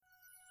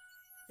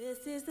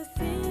This is the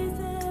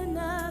season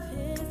of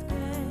His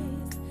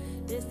grace.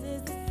 This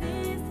is the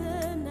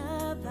season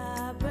of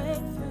our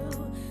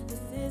breakthrough. This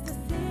is the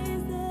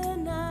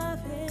season of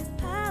His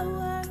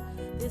power.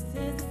 This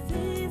is the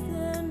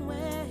season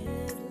where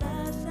His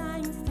love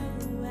shines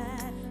through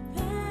at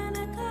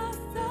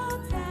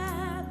Pentecostal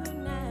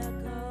Tabernacle,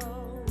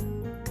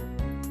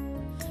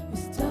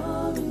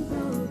 restoring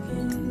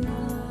broken love.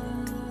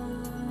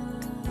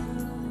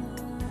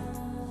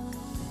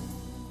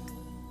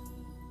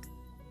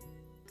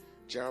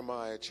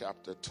 Jeremiah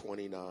chapter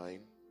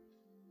 29,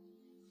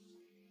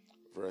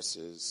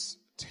 verses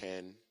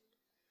 10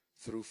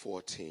 through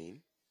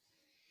 14.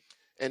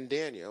 And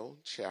Daniel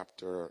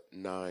chapter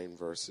 9,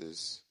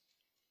 verses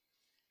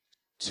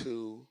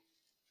 2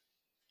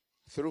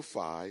 through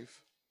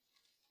 5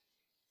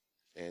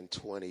 and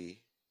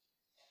 20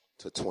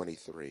 to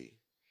 23.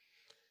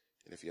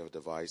 And if you have a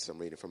device, I'm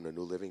reading from the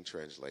New Living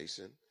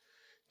Translation.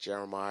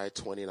 Jeremiah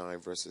 29,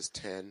 verses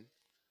 10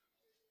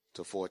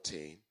 to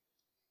 14.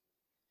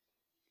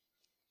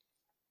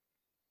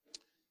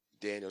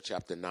 Daniel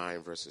chapter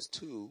 9, verses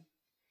 2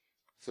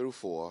 through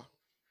 5,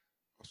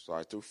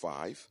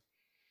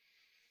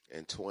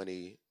 and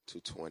 20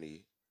 to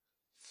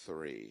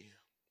 23.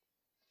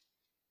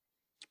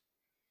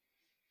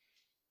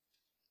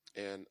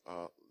 And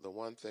the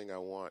one thing I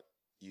want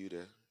you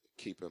to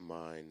keep in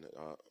mind,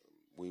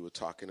 we were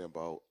talking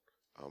about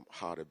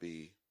how to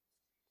be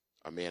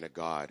a man of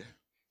God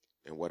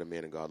and what a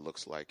man of God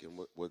looks like. And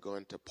we're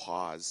going to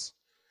pause.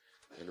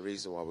 And the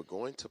reason why we're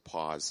going to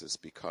pause is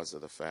because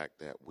of the fact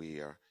that we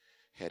are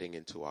heading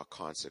into our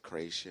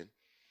consecration,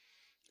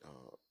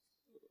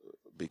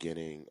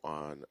 beginning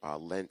on our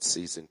Lent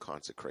season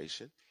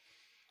consecration,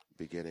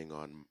 beginning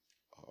on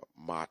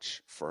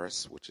March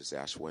 1st, which is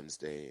Ash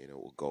Wednesday, and it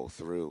will go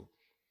through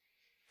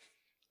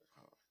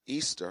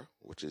Easter,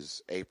 which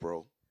is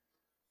April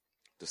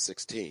the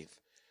 16th.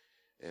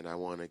 And I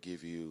want to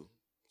give you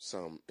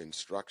some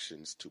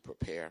instructions to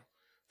prepare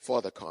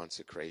for the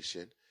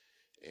consecration.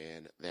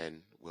 And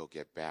then we'll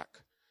get back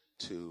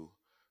to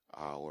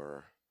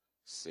our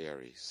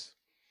series.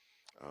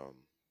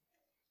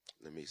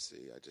 Let me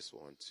see. I just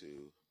want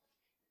to,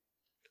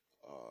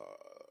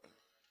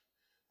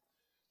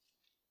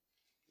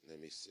 let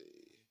me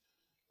see.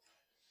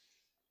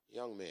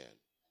 Young man.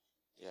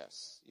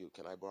 Yes.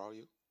 Can I borrow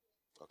you?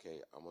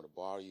 Okay. I'm going to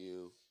borrow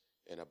you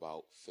in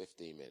about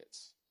 15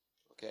 minutes.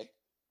 Okay?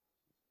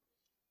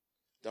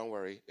 Don't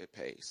worry. It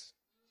pays.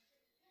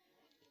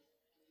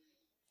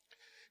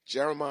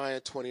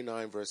 Jeremiah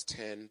 29, verse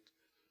 10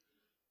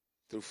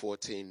 through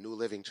 14, New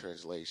Living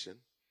Translation.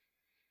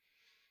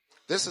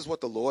 This is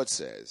what the Lord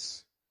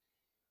says.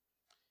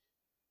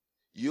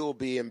 You'll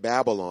be in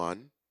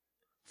Babylon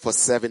for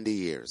 70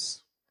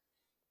 years.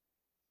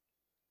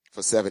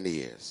 For 70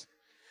 years.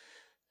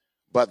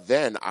 But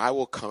then I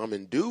will come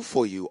and do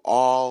for you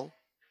all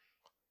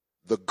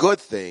the good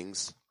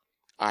things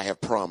I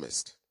have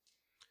promised.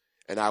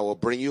 And I will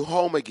bring you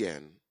home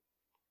again.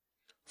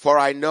 For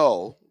I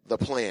know the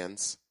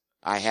plans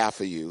I have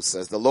for you,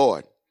 says the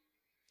Lord.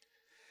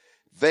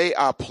 They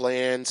are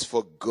plans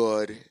for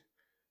good,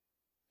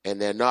 and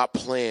they're not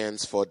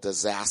plans for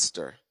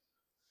disaster.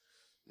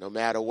 No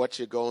matter what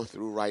you're going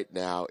through right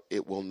now,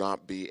 it will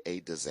not be a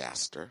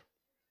disaster.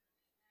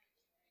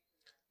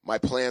 My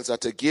plans are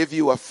to give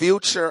you a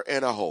future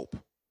and a hope.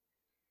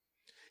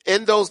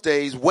 In those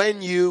days,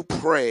 when you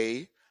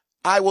pray,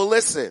 I will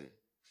listen.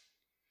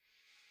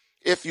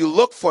 If you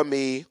look for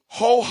me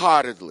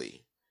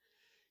wholeheartedly,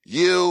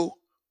 you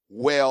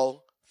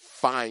will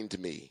find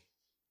me.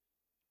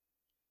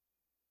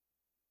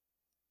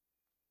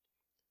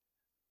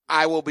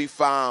 I will be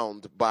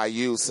found by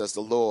you, says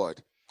the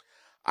Lord.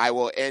 I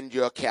will end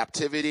your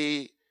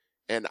captivity,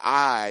 and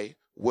I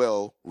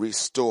will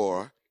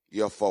restore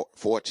your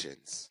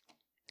fortunes.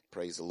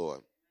 Praise the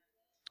Lord.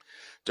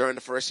 During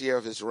the first year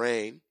of his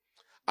reign,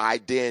 I,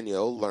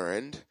 Daniel,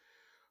 learned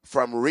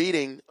from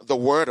reading the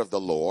word of the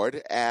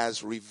Lord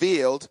as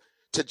revealed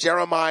to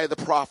Jeremiah the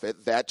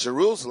prophet that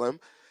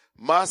Jerusalem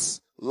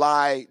must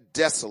lie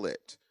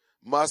desolate,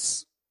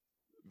 must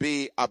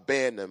be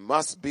abandoned,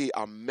 must be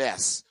a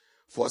mess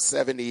for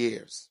 70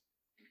 years.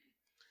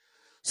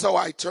 So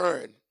I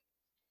turned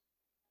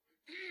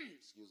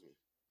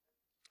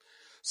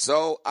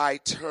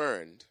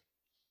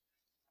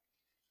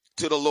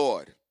to the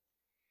Lord,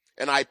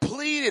 and I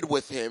pleaded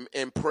with him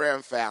in prayer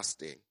and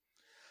fasting.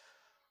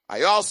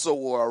 I also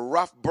wore a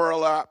rough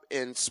burlap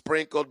and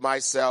sprinkled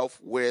myself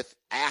with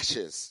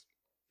ashes.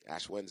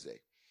 Ash Wednesday.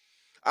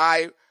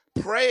 I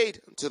prayed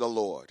to the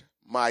Lord,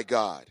 my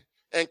God,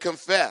 and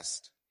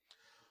confessed,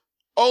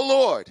 O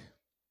Lord,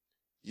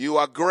 you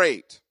are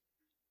great.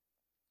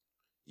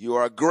 You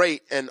are a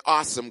great and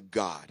awesome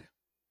God.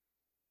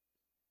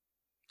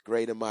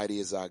 Great and mighty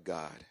is our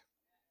God.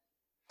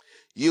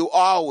 You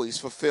always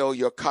fulfill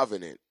your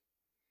covenant.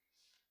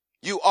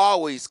 You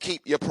always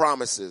keep your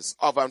promises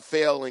of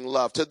unfailing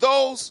love to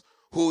those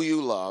who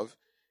you love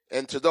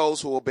and to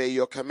those who obey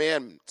your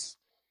commandments.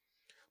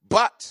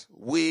 But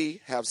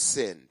we have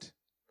sinned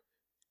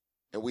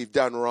and we've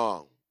done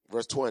wrong.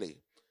 Verse 20.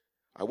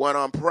 I went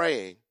on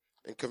praying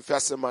and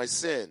confessing my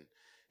sin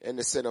and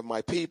the sin of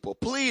my people,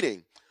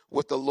 pleading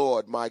with the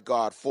Lord my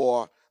God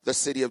for the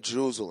city of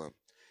Jerusalem.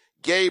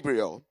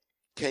 Gabriel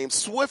came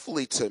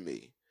swiftly to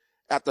me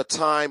at the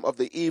time of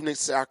the evening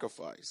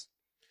sacrifice.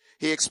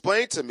 He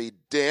explained to me,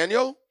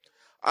 Daniel,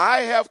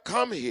 I have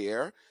come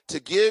here to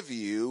give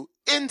you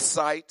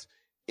insight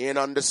and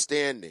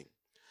understanding.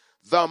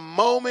 The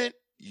moment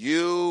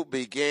you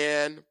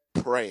began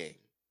praying,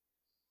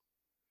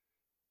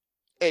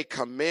 a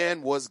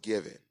command was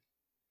given.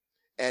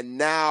 And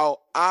now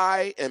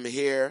I am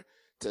here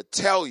to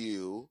tell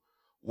you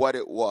what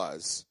it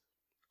was.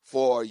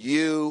 For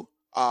you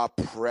are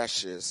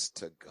precious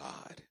to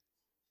God.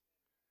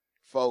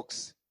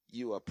 Folks,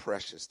 you are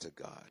precious to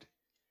God.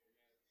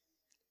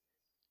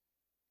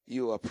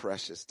 You are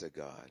precious to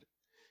God.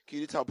 Can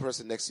you tell the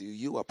person next to you,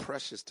 you are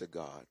precious to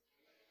God?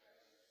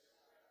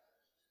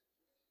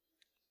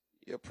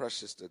 You're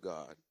precious to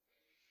God.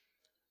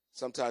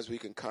 Sometimes we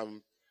can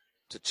come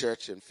to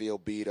church and feel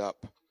beat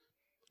up,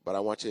 but I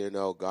want you to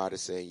know God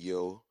is saying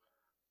you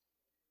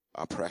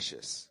are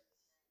precious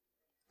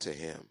to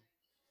him.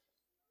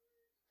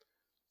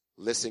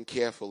 Listen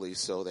carefully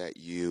so that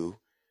you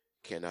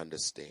can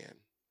understand.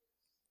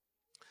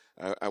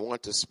 I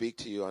want to speak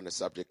to you on the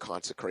subject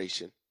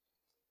consecration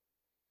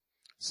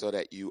so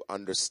that you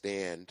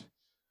understand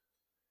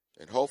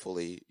and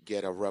hopefully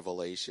get a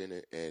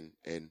revelation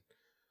and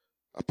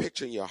a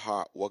picture in your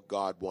heart what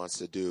God wants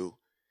to do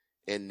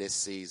in this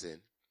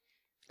season.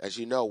 As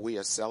you know, we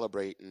are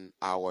celebrating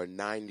our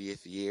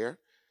 90th year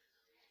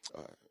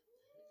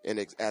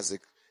and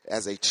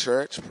as a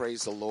church,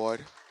 praise the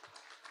Lord,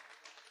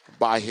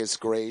 by his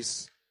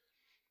grace.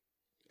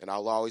 And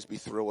I'll always be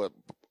through it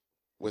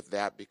with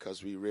that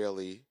because we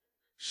really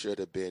should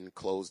have been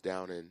closed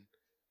down and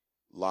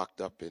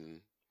locked up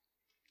and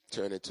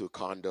turned into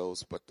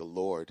condos, but the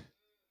Lord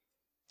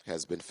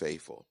has been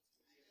faithful.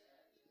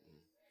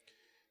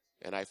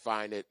 And I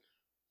find it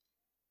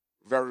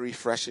very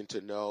refreshing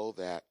to know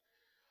that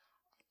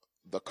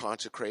the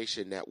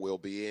consecration that we'll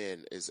be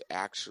in is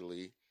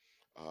actually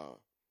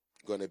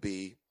going to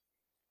be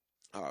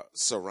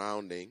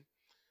surrounding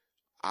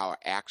our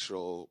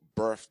actual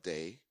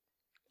birthday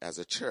as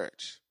a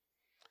church.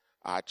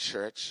 Our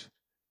church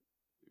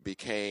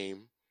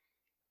became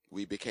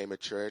a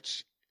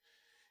church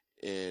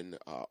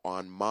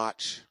on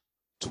March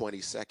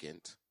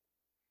 22nd,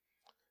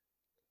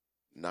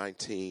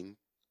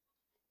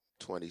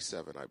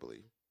 1927, I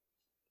believe.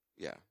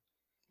 Yeah,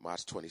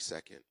 March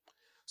 22nd.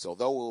 So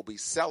though we'll be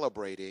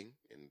celebrating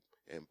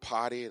and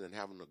partying and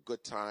having a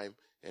good time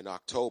in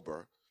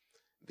October,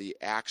 the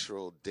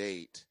actual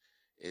date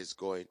is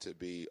going to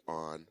be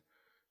on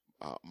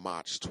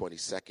March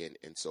 22nd.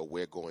 And so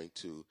we're going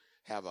to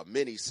have a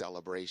mini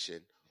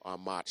celebration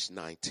on March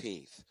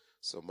 19th.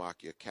 So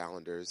mark your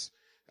calendars.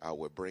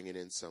 We're bringing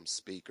in some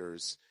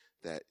speakers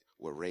that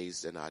were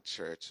raised in our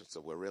church.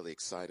 So we're really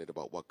excited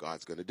about what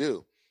God's going to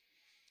do.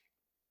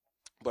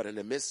 But in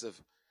the midst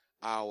of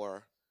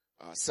our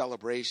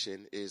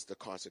celebration is the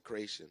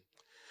consecration.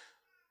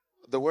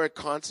 The word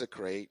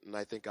consecrate, and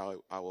I think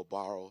I will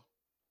borrow.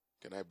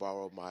 Can I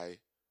borrow my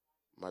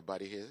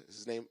buddy here?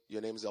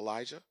 Your name is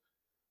Elijah?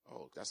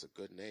 Oh, that's a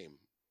good name.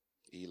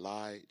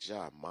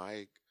 Elijah,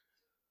 my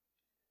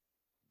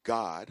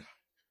God.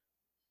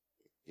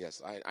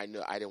 Yes, I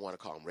know. I didn't want to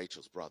call him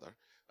Rachel's brother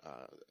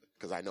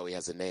because I know he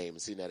has a name.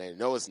 Seeing that I didn't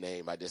know his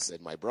name, I just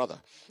said my brother.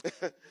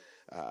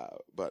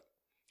 But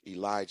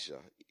Elijah,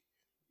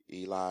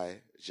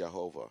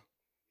 Jehovah,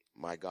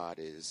 my God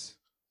is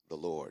the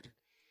Lord.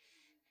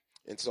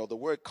 And so the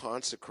word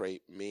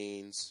consecrate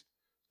means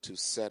to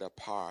set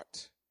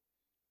apart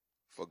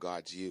for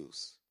God's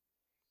use.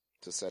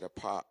 To set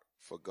apart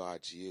for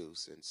God's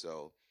use. And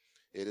so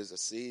it is a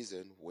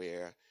season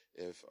where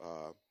if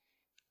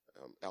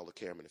Elder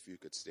Cameron, if you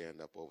could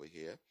stand up over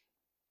here.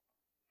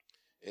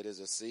 It is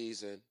a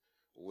season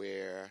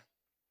where,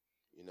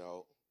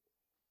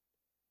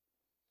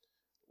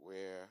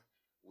 where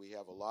we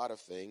have a lot of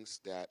things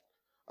that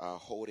are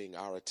holding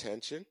our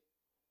attention.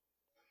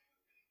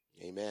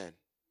 Amen.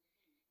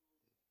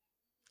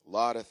 A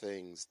lot of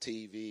things,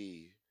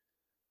 TV,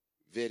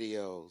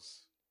 videos,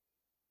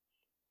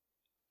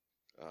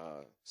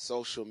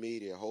 social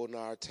media, holding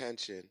our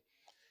attention.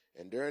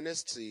 And during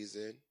this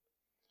season,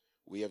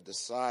 we have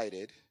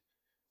decided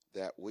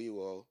that we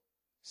will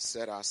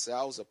set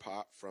ourselves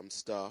apart from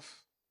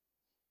stuff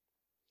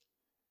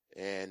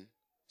and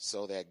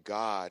so that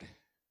God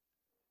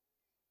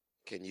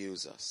can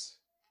use us.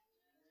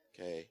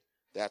 Okay?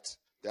 That's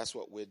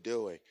what we're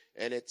doing.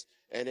 And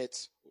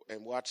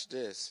watch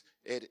this.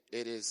 It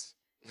is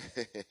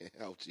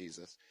oh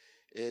Jesus.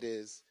 It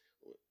is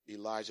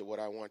Elijah, what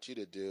I want you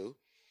to do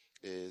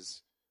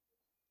is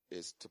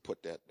to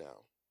put that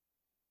down.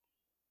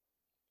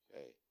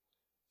 Okay.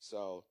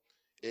 So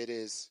it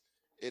is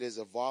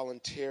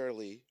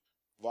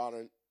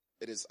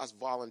us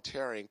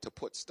volunteering to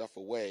put stuff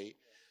away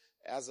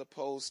as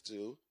opposed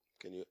to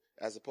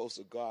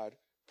God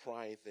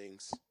prying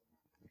things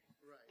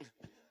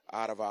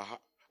out of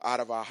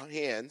our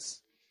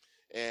hands,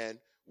 and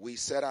we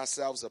set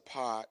ourselves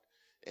apart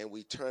and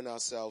we turn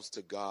ourselves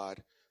to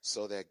God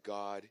so that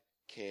God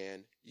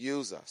can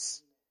use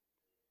us.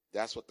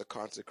 That's what the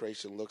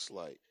consecration looks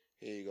like.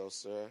 Here you go,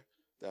 sir.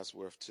 That's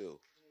worth two.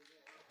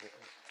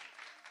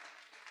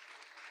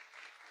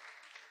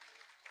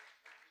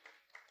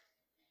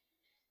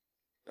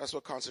 That's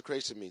what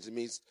consecration means. It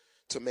means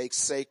to make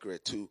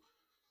sacred,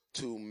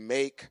 to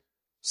make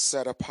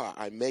set apart.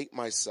 I make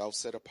myself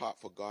set apart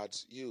for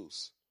God's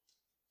use.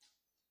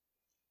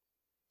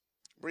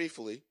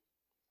 Briefly,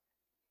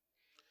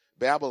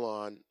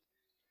 Babylon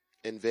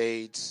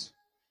invades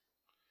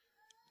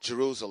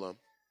Jerusalem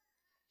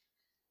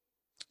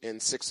in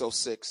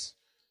 606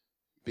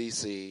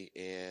 BC,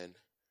 and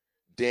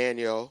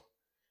Daniel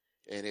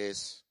and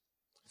his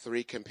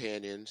three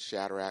companions,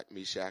 Shadrach,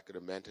 Meshach, and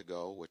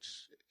Abednego,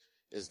 which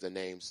is the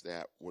names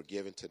that were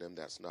given to them.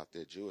 That's not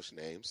their Jewish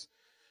names.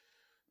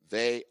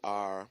 They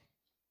are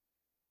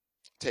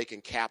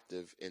taken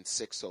captive in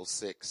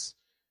 606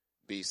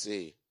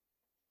 BC.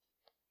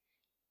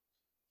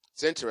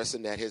 It's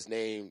interesting that his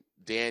name,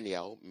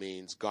 Daniel,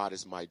 means God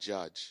is my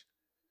judge,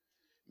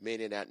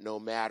 meaning that no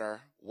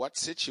matter what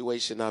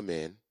situation I'm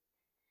in,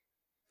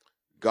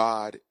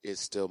 God is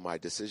still my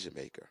decision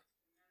maker.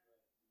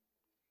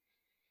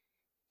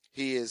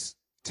 He is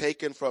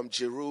taken from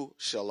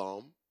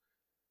Jerusalem,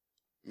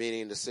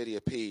 meaning the city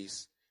of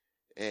peace,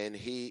 and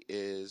he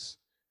is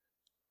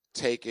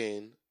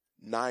taken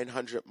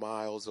 900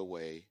 miles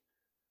away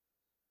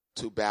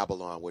to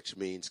Babylon, which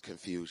means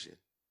confusion.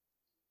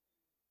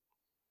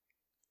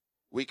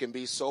 We can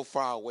be so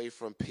far away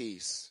from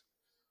peace,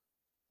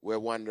 we're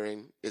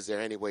wondering, is there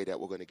any way that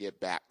we're going to get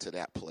back to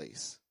that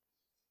place?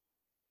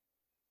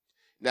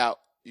 Now,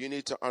 you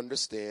need to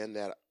understand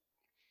that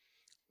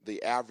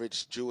the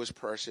average Jewish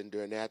person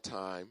during that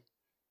time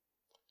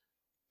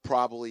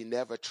probably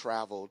never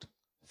traveled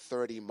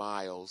 30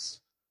 miles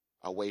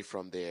away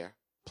from their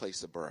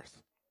place of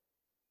birth.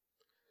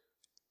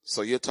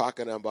 So you're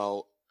talking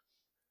about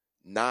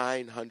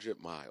 900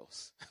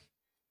 miles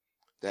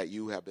that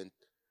you have been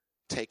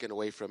taken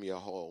away from your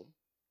home.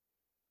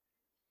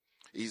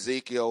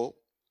 Ezekiel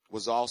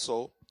was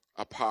also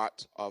a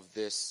part of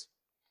this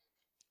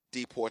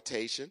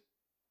deportation.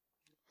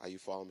 Are you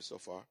following me so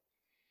far?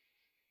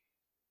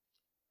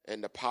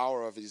 And the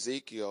power of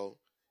Ezekiel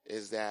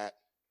is that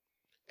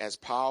as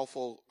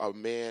powerful a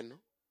man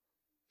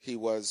he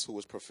was who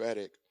was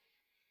prophetic,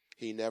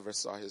 he never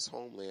saw his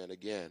homeland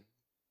again.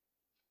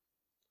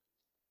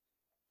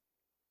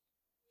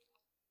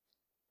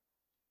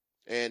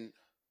 In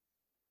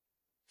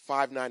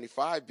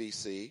 595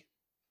 BC,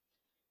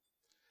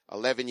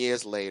 11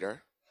 years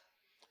later,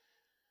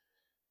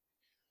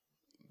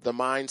 the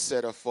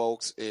mindset of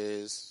folks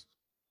is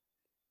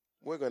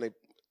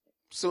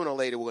sooner or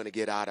later we're going to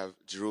get out of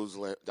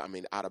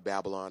out of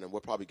Babylon, and we're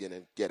probably going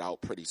to get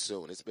out pretty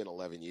soon. It's been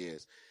 11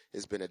 years.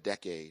 It's been a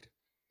decade.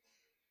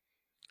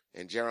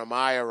 And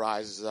Jeremiah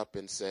rises up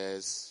and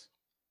says,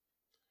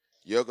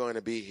 you're going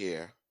to be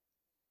here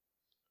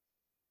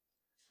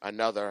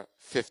another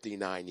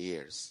 59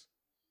 years.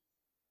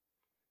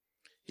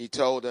 He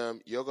told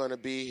them, you're going to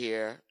be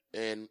here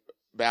in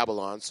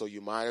Babylon, so you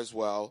might as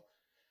well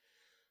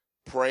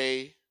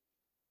pray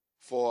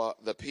for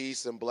the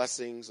peace and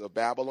blessings of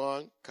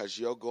Babylon, because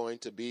you're going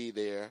to be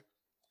there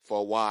for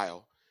a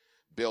while.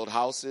 Build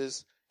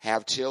houses,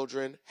 have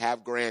children,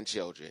 have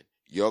grandchildren.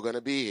 You're going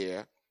to be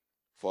here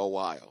for a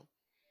while.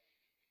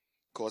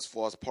 Of course,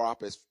 false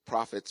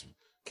prophets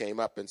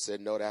came up and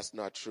said, no, that's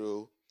not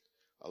true.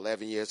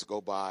 11 years go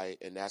by,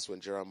 and that's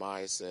when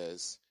Jeremiah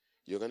says,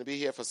 you're going to be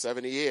here for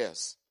 70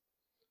 years.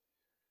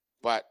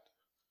 But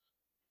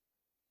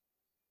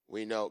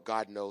we know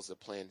God knows the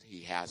plan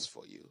he has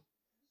for you.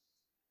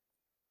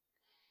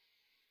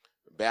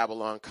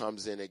 Babylon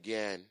comes in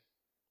again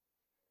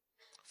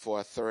for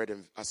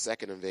a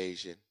second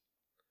invasion.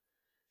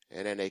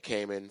 And then they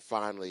came in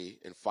finally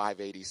in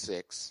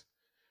 586,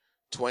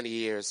 20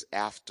 years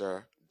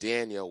after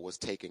Daniel was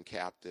taken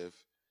captive.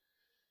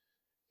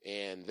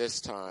 And this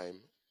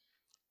time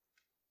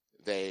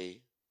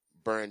they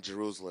burned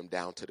Jerusalem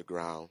down to the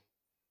ground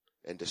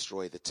and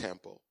destroyed the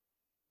temple.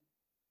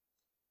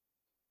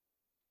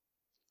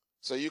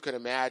 So you can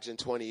imagine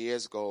 20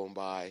 years going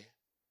by,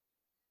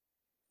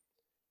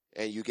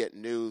 and you get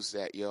news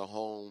that your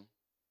home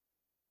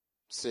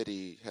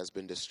city has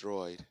been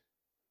destroyed.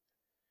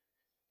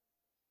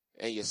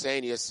 And you're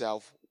saying to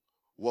yourself,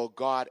 will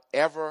God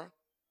ever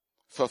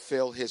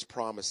fulfill his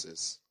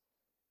promises?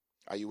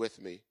 Are you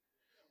with me?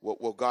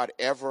 Will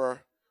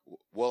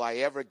I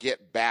ever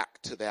get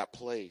back to that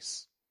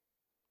place?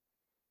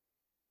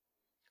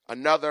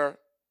 Another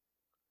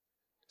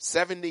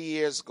 70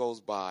 years goes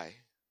by.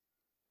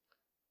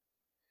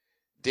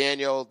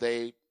 Daniel,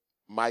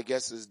 my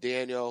guess is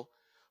Daniel,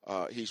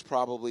 he's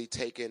probably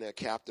taken a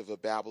captive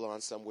of Babylon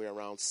somewhere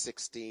around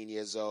 16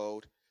 years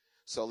old.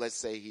 So let's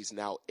say he's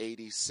now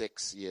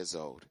 86 years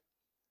old.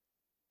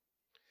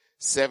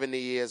 70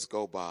 years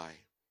go by.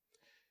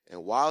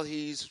 And while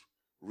he's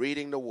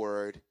reading the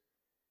word,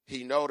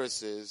 he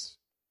notices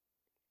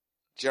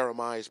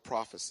Jeremiah's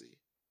prophecy.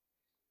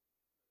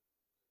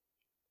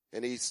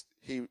 And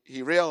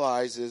he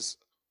realizes,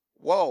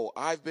 whoa,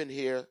 I've been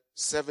here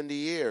 70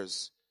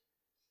 years.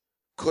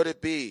 Could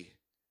it be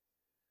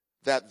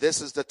that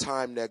this is the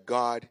time that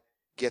God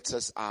gets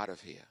us out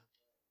of here?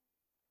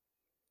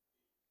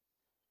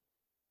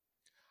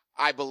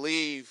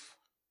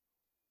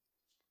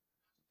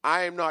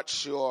 I am not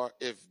sure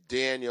if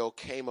Daniel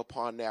came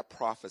upon that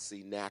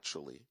prophecy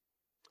naturally.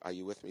 Are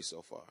you with me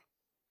so far?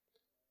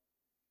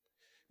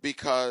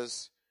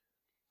 Because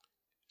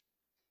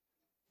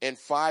in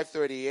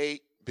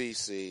 538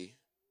 BC,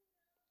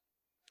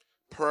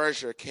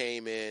 Persia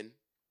came in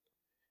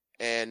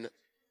and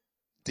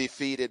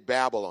defeated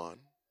Babylon.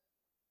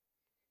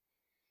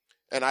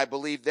 And I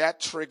believe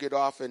that triggered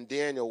off in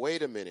Daniel,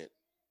 wait a minute.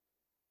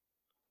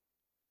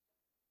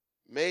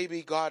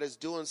 Maybe God is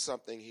doing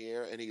something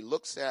here, and he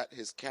looks at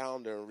his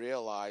calendar and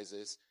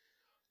realizes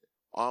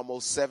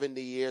almost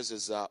 70 years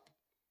is up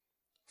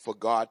for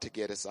God to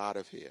get us out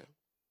of here.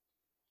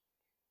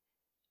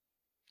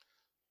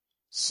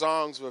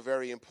 Songs were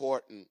very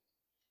important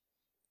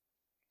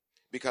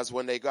because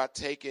when they got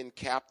taken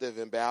captive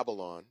in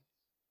Babylon,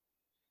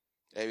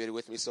 everybody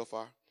with me so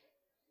far?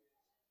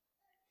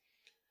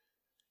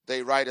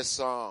 They write a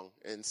song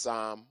in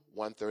Psalm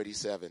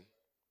 137.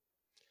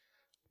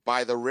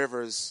 By the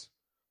rivers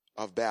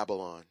of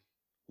Babylon,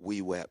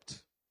 we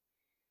wept.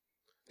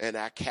 And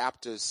our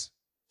captors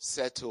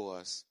said to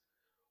us,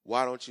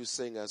 why don't you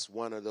sing us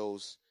one of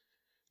those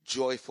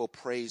joyful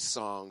praise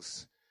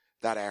songs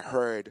that I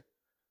heard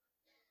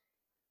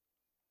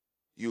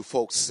you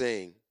folks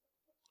sing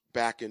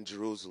back in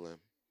Jerusalem?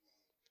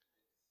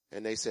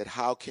 And they said,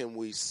 how can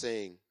we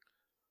sing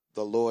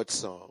the Lord's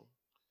song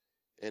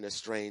in a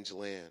strange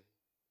land?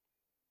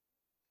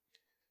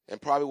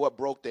 And probably what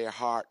broke their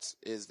hearts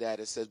is that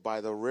it says,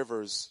 by the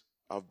rivers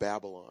of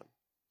Babylon.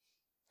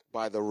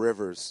 By the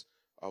rivers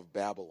of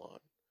Babylon.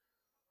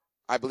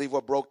 I believe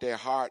what broke their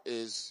heart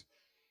is,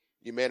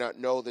 you may not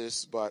know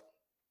this, but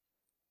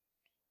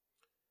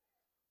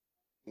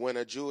when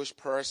a Jewish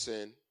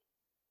person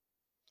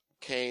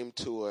came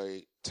to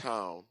a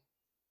town,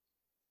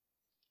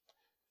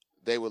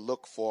 they would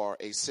look for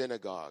a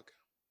synagogue.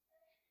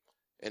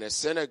 And a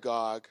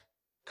synagogue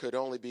could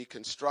only be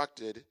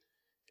constructed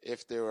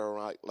if there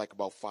were like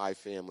about 5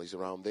 families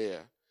around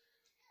there.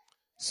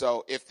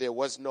 So if there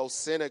was no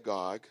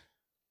synagogue,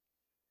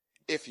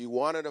 if you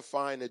wanted to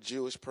find a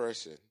Jewish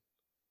person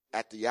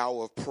at the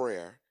hour of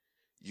prayer,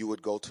 you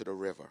would go to the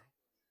river.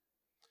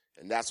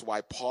 And that's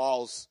why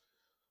Paul's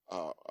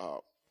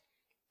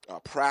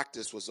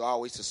practice was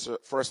always to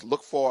first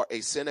look for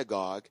a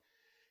synagogue,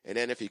 and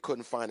then if he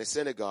couldn't find a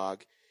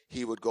synagogue,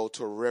 he would go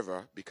to a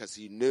river because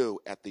he knew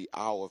at the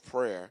hour of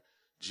prayer,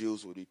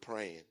 Jews would be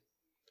praying.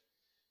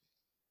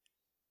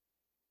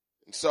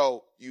 And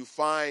so you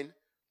find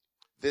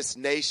this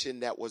nation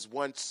that was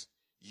once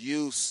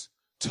used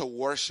to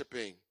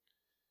worshiping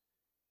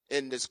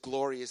in this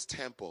glorious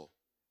temple,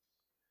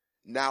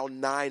 now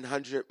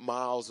 900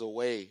 miles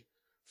away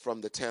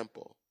from the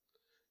temple,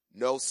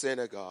 no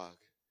synagogue,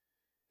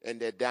 and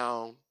they're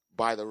down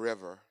by the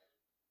river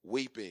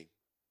weeping,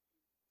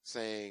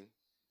 saying,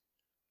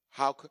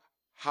 how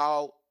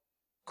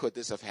could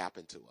this have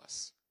happened to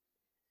us?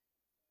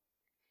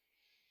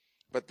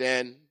 But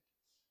then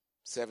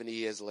 70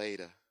 years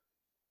later,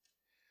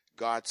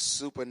 God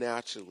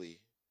supernaturally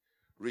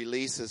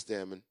releases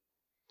them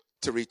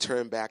to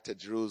return back to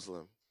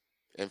Jerusalem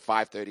in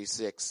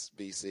 536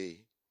 BC.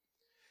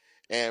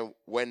 And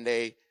when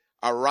they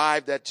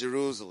arrived at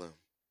Jerusalem,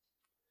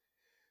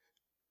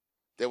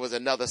 there was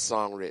another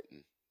song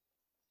written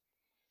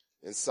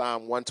in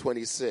Psalm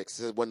 126.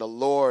 It says, when the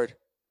Lord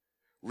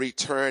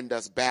returned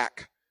us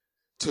back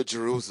to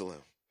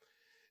Jerusalem,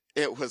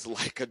 it was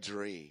like a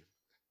dream.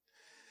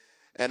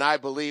 And I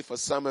believe for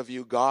some of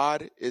you,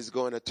 God is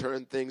going to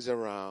turn things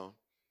around.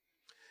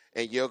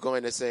 And you're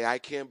going to say, I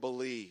can't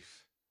believe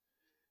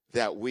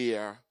that we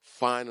are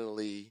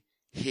finally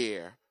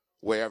here,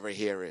 wherever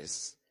here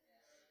is.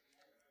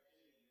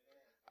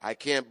 I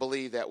can't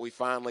believe that we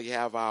finally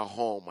have our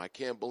home. I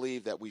can't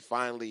believe that we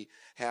finally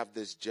have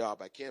this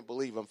job. I can't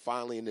believe I'm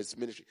finally in this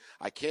ministry.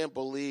 I can't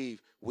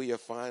believe we are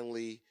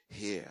finally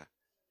here.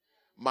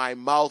 My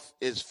mouth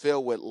is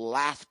filled with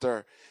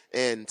laughter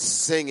and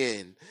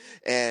singing.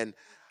 And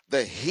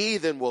the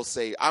heathen will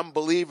say,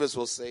 unbelievers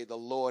will say, the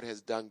Lord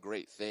has done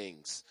great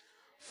things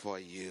for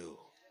you.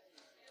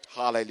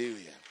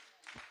 Hallelujah.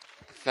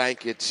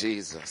 Thank you,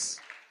 Jesus.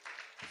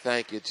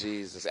 Thank you,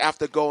 Jesus.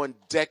 After going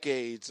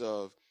decades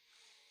of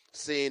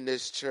seeing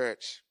this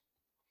church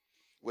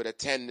with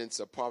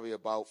attendance of probably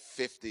about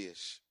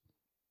 50-ish,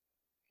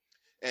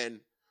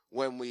 and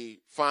when we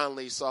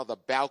finally saw the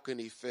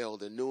balcony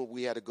filled and knew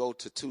we had to go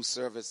to 2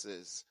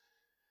 services,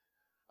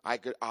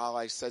 all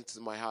I sensed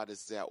in my heart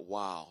is that,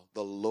 wow,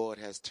 the Lord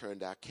has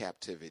turned our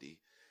captivity.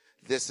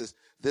 This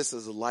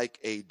is like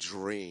a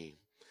dream.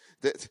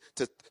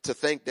 To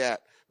think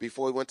that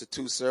before we went to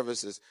 2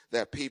 services,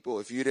 that people,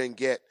 if you didn't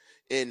get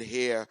in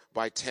here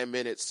by 10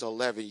 minutes to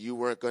 11. You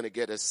weren't going to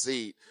get a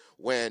seat.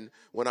 When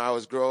I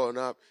was growing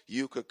up,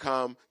 you could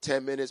come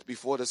 10 minutes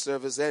before the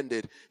service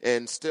ended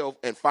and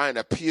find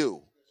a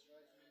pew.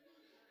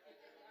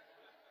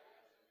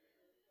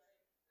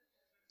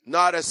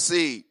 Not a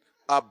seat,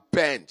 a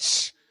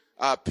bench,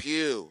 a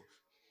pew.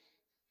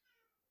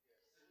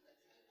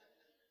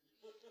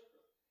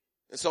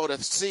 And so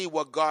to see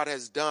what God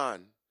has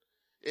done,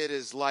 it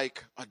is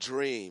like a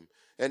dream.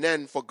 And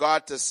then for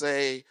God to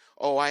say,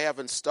 oh, I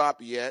haven't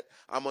stopped yet.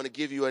 I'm going to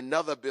give you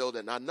another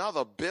building.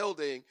 Another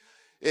building,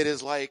 it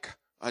is like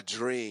a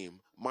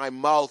dream. My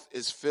mouth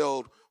is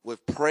filled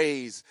with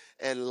praise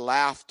and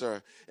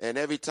laughter. And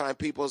every time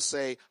people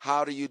say,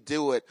 how do you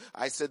do it?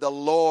 I said, the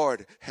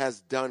Lord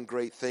has done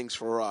great things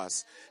for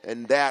us.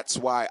 And that's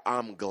why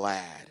I'm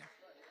glad.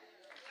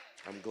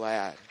 I'm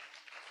glad.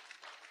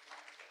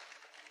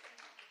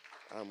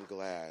 I'm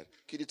glad.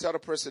 Can you tell the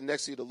person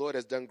next to you, the Lord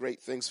has done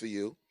great things for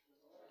you?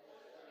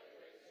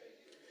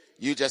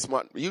 You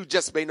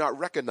just may not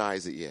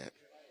recognize it yet.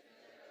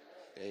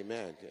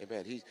 Amen.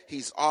 Amen.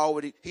 He's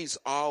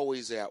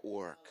always at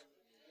work.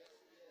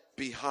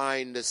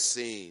 Behind the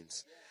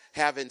scenes.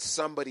 Having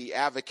somebody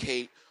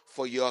advocate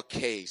for your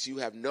case. You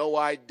have no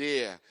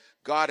idea.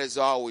 God is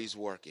always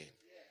working.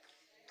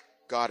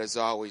 God is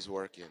always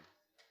working.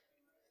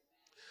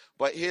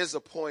 But here's a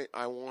point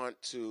I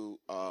want to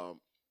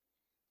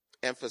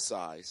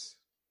emphasize.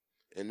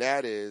 And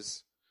that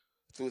is,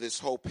 through this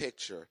whole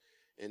picture,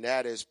 and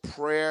that is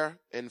prayer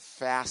and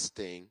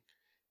fasting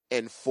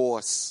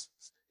enforces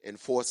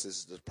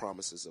the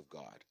promises of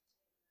God.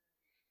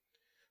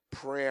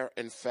 Prayer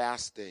and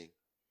fasting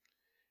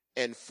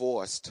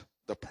enforced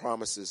the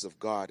promises of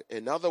God.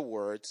 In other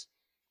words,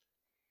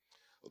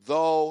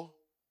 though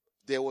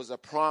there was a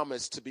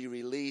promise to be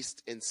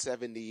released in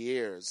 70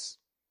 years,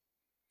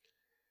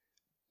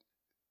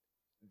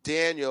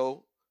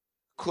 Daniel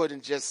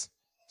couldn't just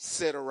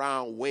sit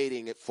around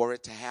waiting for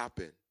it to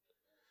happen.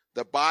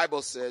 The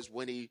Bible says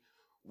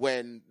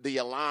when the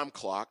alarm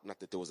clock, not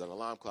that there was an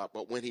alarm clock,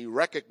 but when he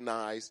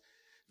recognized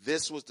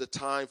this was the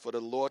time for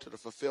the Lord to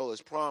fulfill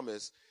his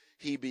promise,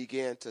 he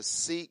began to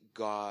seek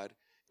God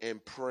in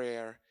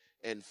prayer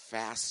and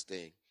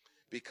fasting,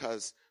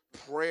 because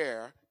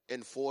prayer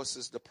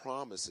enforces the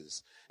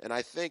promises. And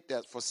I think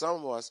that for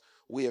some of us,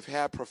 we have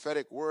had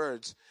prophetic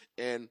words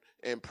and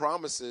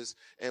promises,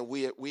 and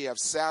we have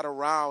sat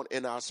around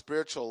in our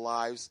spiritual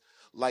lives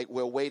like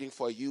we're waiting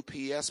for a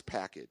UPS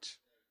package.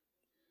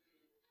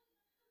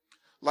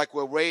 Like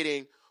we're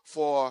waiting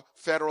for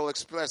Federal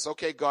Express.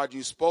 Okay, God,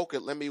 you spoke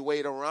it. Let me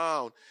wait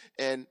around.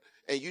 And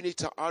you need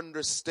to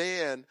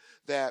understand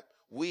that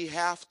we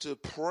have to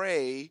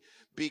pray,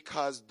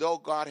 because though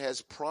God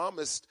has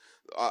promised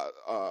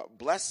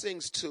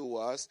blessings to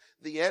us,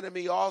 the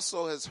enemy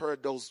also has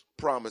heard those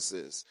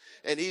promises.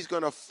 And he's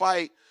going to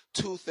fight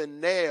tooth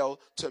and nail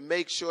to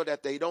make sure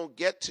that they don't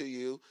get to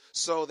you,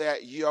 so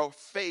that your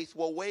faith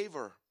will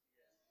waver.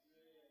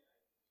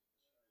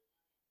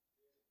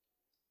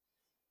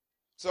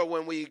 So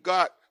when we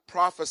got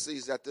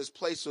prophecies that this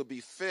place would be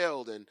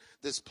filled and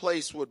this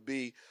place would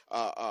be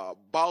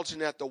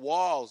bulging at the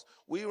walls,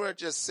 we weren't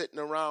just sitting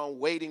around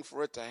waiting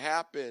for it to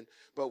happen,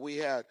 but we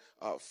had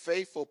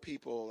faithful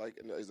people, like,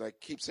 as I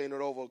keep saying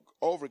it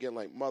over again,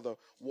 like Mother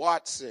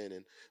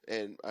Watson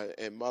and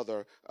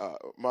Mother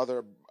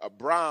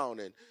Brown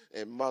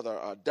and Mother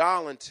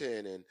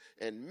Darlington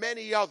and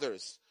many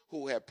others,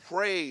 who have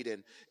prayed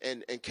and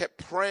kept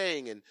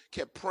praying,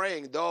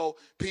 though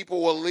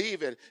people were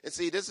leaving. And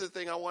see, this is the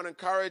thing I want to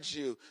encourage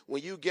you.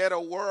 When you get a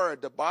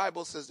word, the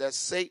Bible says that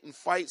Satan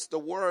fights the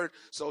word.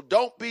 So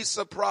don't be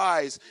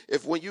surprised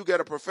if when you get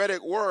a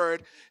prophetic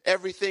word,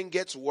 everything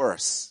gets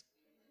worse.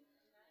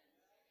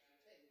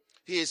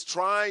 He is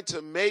trying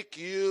to make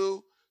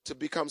you to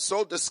become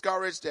so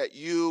discouraged that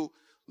you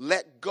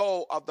let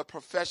go of the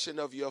profession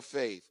of your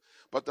faith.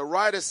 But the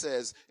writer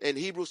says in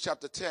Hebrews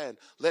chapter 10,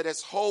 let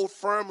us hold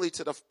firmly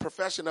to the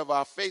profession of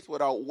our faith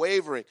without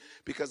wavering,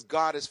 because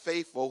God is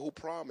faithful who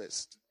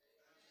promised.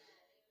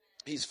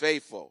 He's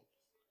faithful.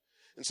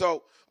 And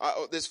so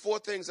there's 4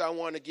 things I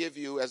want to give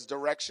you as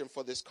direction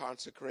for this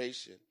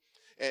consecration.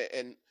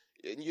 And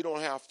you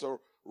don't have to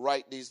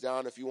write these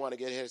down. If you want to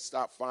get ahead,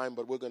 stop, fine,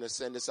 but we're going to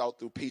send this out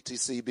through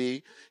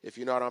PTCB. If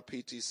you're not on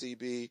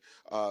PTCB,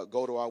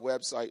 go to our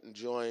website and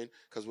join,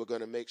 because we're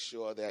going to make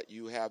sure that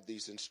you have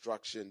these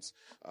instructions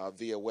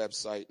via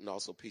website and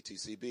also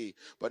PTCB.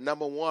 But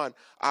number 1,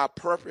 our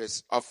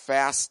purpose of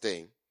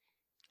fasting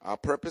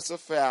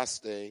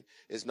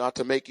is not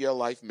to make your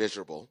life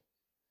miserable.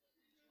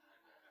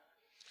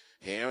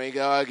 Here we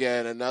go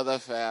again, another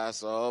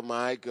fast. Oh,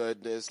 my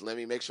goodness. Let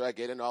me make sure I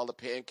get in all the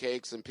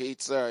pancakes and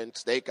pizza and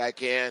steak I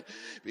can,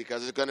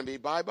 because it's going to be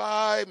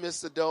bye-bye,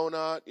 Mr.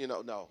 Donut.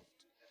 No.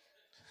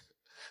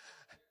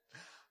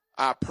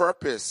 Our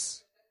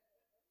purpose,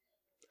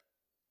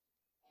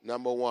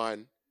 number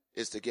 1,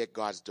 is to get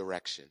God's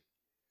direction.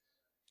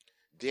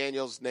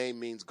 Daniel's name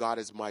means God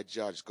is my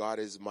judge. God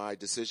is my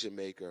decision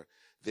maker.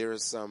 There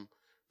is some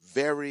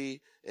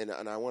and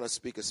I want to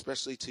speak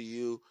especially to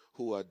you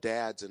who are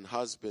dads and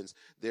husbands,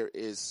 there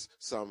is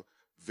some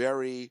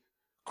very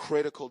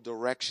critical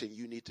direction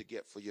you need to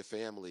get for your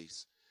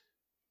families.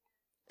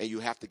 And you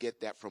have to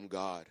get that from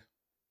God.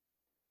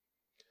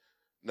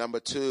 Number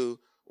 2,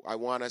 I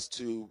want us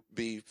to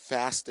be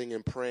fasting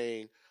and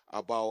praying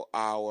about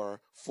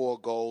our 4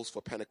 goals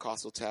for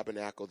Pentecostal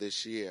Tabernacle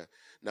this year.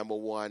 Number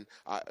 1,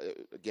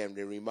 again,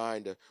 a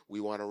reminder,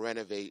 we want to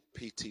renovate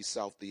PT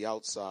South, the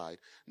outside.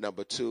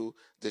 Number 2,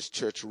 this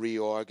church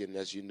reorg, and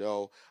as you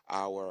know,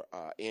 our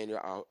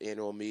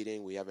annual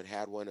meeting, we haven't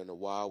had one in a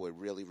while. We're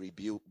really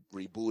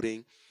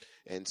rebooting.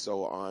 And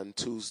so on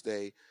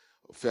Tuesday,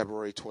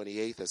 February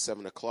 28th at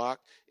 7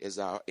 o'clock is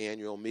our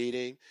annual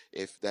meeting.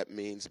 If that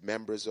means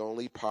members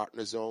only,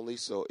 partners only.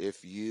 So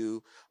if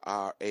you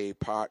are a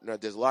partner,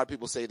 there's a lot of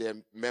people say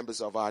they're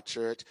members of our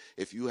church.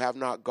 If you have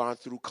not gone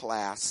through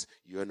class,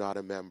 you're not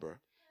a member.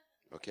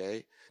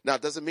 Okay? Now,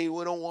 it doesn't mean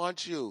we don't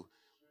want you.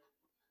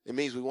 It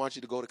means we want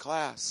you to go to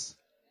class.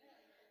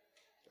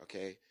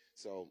 Okay?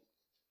 So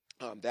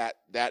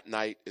that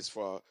night is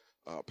for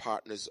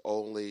partners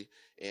only,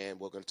 and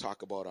we're going to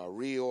talk about our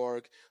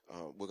reorg.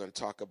 We're going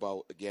to talk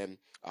about, again,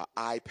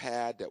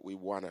 iPad, that we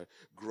want to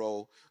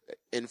grow.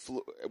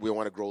 We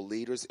want to grow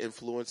leaders,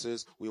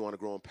 influencers. We want to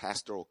grow in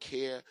pastoral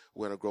care.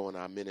 We want to grow in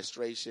our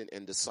administration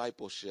and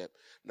discipleship.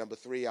 Number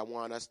 3, I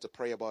want us to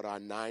pray about our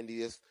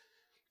 90th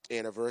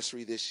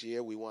anniversary this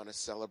year. We want to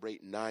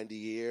celebrate 90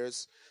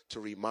 years to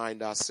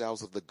remind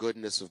ourselves of the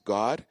goodness of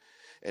God.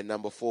 And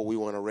number 4, we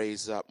want to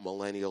raise up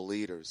millennial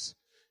leaders.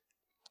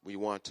 We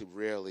want to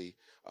really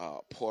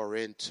pour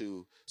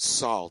into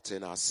SALT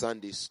in our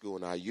Sunday school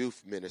and our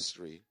youth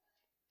ministry.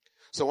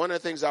 So one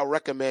of the things I'll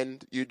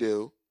recommend you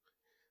do,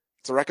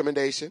 it's a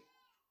recommendation.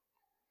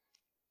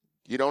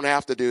 You don't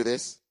have to do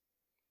this.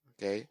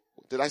 Okay.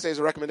 Did I say it's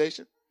a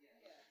recommendation?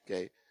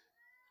 Okay.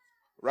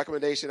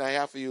 Recommendation I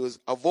have for you is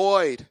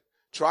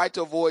try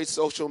to avoid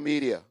social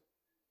media,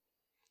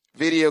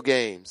 video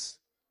games,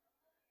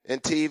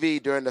 and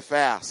TV during the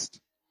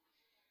fast.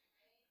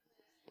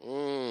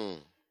 Woo!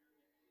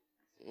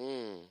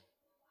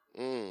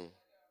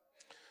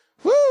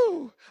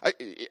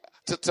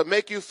 To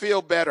make you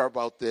feel better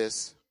about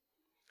this,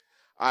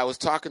 I was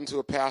talking to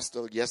a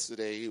pastor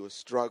yesterday. He was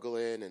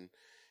struggling,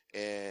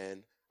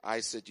 and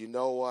I said, you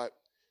know what?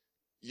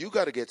 You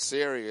got to get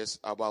serious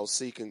about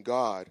seeking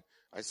God.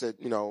 I said,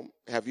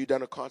 have you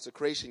done a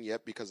consecration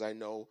yet? Because I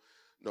know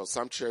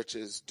some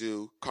churches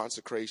do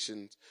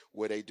consecrations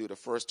where they do the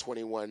first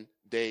 21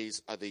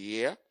 days of the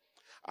year.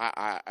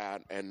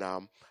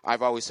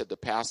 I've always said to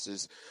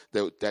pastors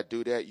that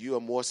do that, you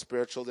are more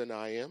spiritual than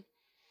I am.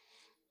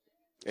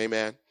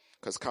 Amen.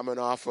 Because coming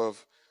off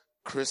of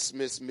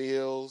Christmas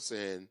meals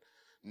and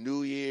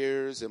New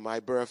Year's and my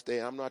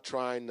birthday, I'm not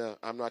trying to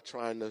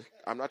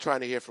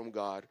hear from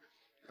God.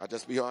 I'll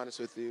just be honest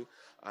with you.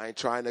 I ain't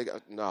trying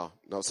to. No.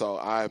 So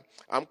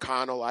I'm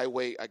carnal. I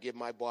wait. I give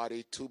my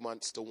body 2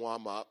 months to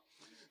warm up.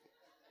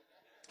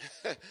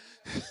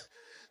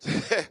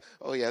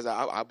 Oh yes,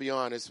 I'll be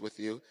honest with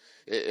you.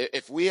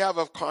 If we have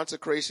a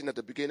consecration at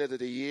the beginning of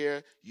the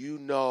year, you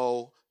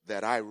know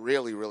that I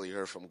really, really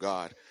heard from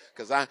God.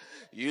 Because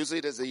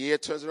usually as the year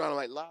turns around, I'm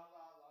like, la, la, la,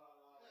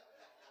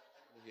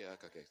 la. Yeah,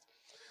 okay.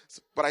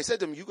 But I said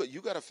to him,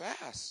 you got to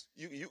fast.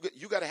 You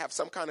got to have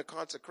some kind of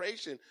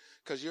consecration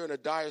because you're in a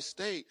dire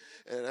state.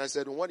 And I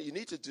said, what you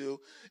need to do,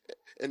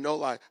 and no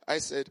lie, I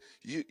said,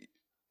 you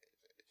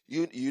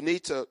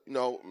need to,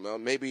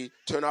 maybe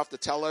turn off the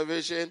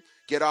television,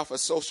 get off of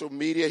social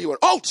media. He went,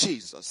 oh,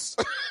 Jesus.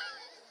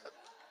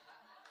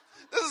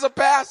 This is a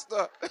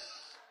pastor.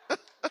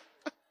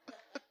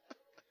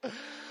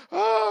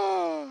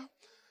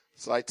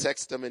 So I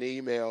text him an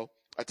email.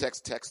 I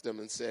text him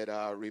and said,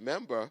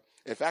 remember,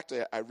 in fact,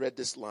 I read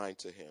this line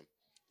to him.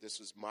 This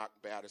was Mark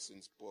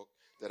Batterson's book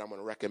that I'm going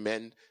to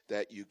recommend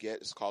that you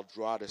get. It's called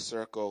Draw the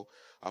Circle,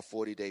 a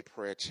 40-day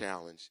prayer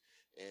challenge.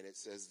 And it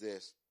says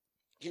this.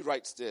 He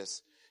writes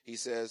this. He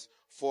says,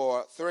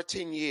 for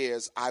 13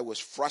 years, I was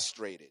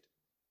frustrated.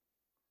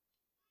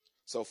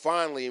 So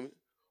finally,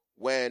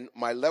 when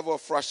my level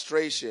of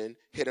frustration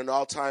hit an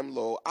all-time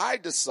low, I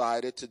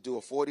decided to do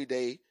a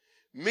 40-day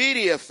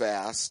media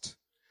fast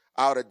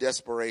out of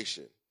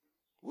desperation.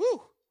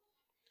 Woo!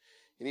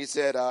 And he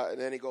said, and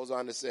then he goes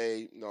on to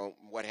say,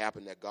 what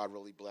happened that God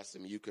really blessed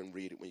him. You can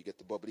read it when you get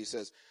the book. But he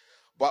says,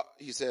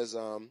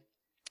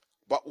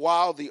 but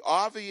while the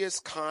obvious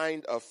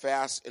kind of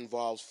fast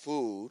involves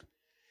food,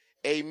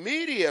 a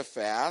media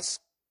fast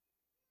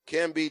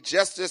can be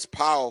just as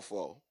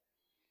powerful.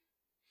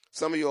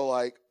 Some of you are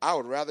like, I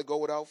would rather go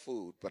without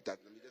food. But let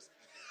me just.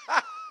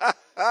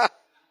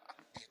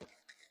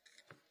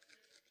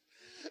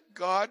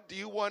 God, do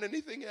you want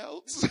anything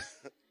else?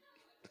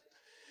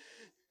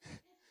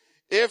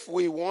 If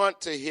we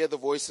want to hear the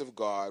voice of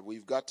God,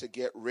 we've got to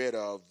get rid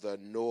of the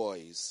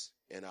noise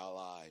in our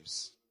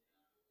lives.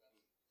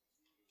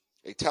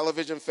 A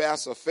television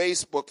fast or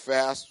Facebook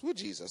fast,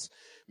 Jesus,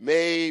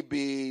 may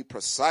be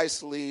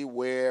precisely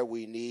what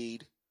we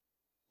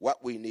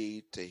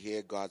need to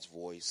hear God's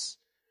voice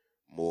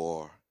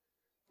more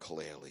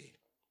clearly.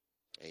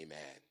 Amen.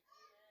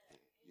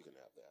 You can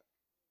have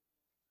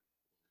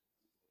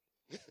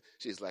that.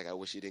 She's like, I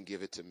wish you didn't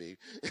give it to me.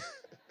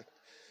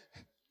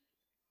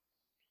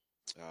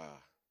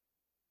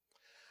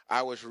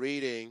 I was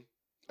reading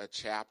a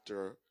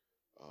chapter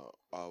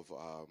of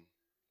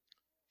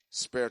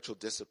Spiritual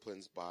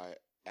Disciplines by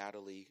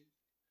Adelaide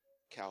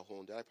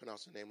Calhoun. Did I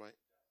pronounce her name right?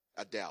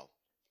 Adele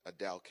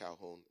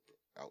Calhoun.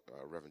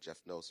 Reverend Jeff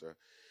knows her.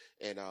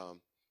 And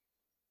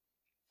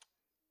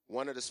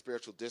one of the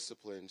spiritual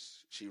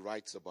disciplines she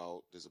writes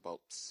about, there's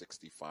about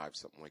 65,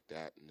 something like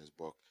that in this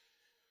book,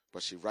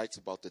 but she writes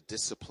about the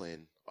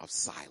discipline of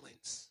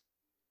silence.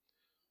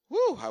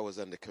 Woo, I was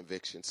under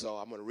conviction. So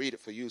I'm going to read it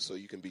for you so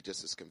you can be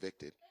just as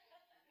convicted.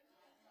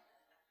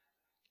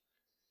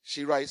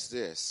 She writes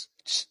this: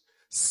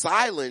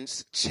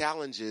 silence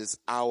challenges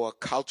our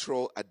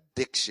cultural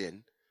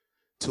addiction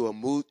to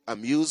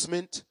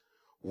amusement,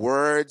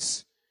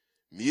 words,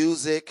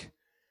 music,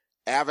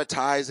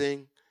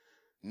 advertising,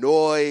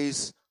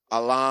 noise,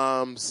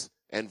 alarms,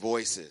 and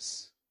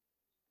voices.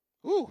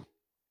 Woo,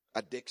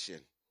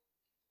 addiction.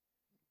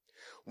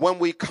 When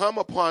we come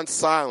upon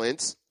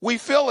silence, we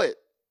feel it.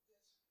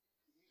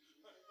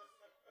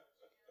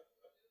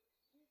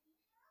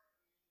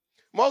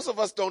 Most of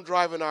us don't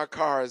drive in our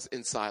cars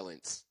in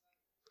silence.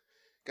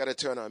 Got to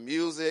turn on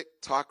music,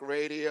 talk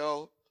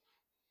radio.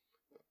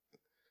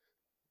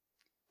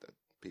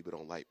 People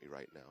don't like me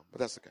right now, but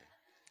that's okay.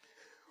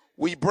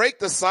 We break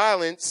the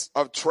silence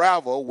of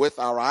travel with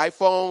our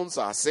iPhones,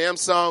 our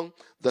Samsung,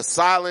 the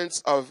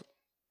silence of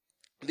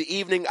the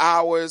evening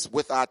hours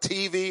with our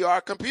TV, our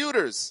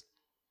computers.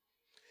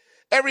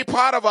 Every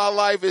part of our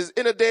life is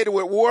inundated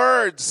with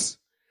words.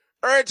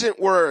 Urgent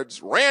words,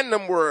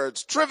 random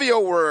words,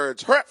 trivial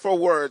words, hurtful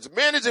words,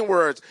 managing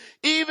words,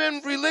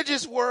 even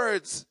religious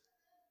words,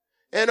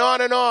 and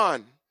on and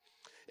on.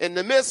 In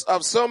the midst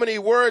of so many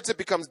words, it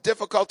becomes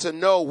difficult to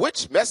know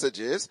which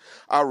messages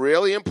are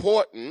really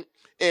important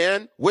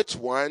and which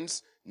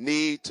ones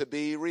need to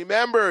be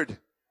remembered.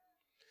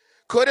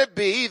 Could it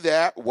be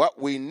that what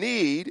we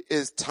need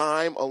is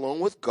time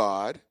alone with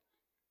God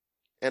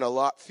and a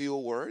lot fewer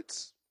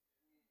words?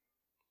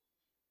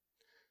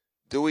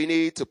 Do we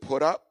need to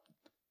put up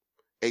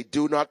a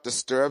do not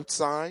disturb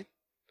sign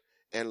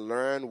and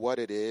learn what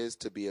it is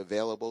to be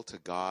available to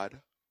God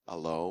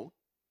alone?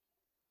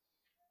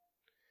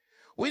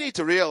 We need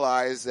to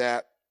realize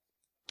that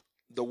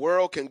the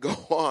world can go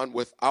on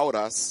without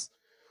us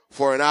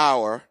for an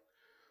hour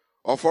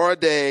or for a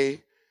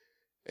day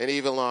and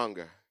even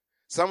longer.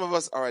 Some of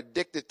us are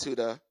addicted to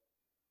the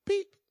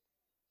beep,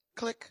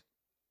 click.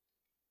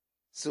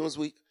 As soon as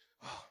we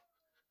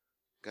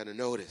got to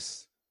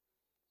notice.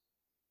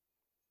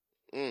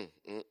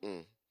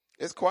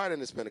 It's quiet in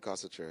this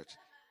Pentecostal church.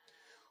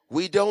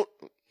 We don't.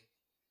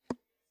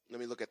 Let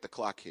me look at the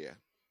clock here.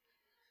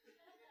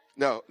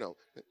 No.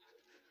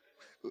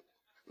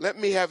 Let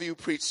me have you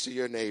preach to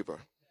your neighbor.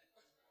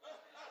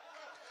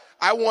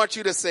 I want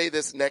you to say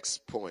this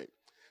next point.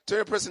 Turn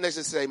to the person next to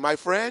you and say, my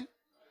friend,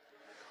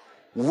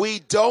 we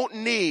don't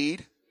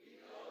need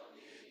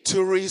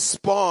to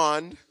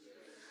respond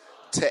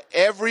to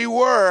every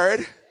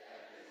word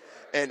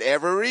and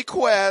every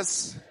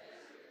request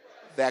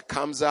that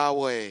comes our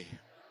way.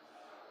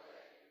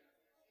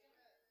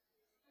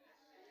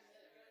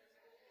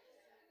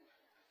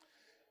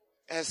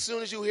 As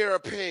soon as you hear a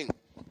ping,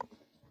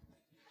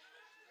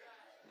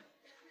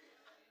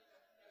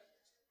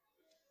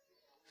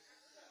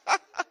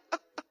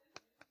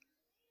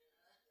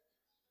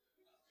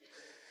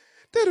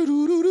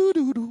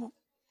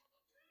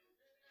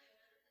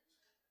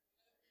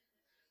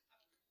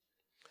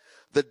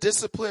 the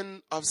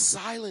discipline of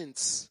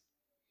silence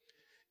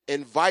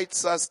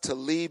invites us to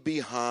leave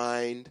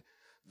behind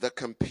the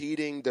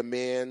competing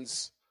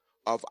demands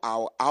of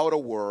our outer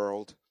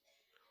world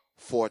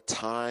for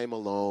time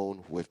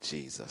alone with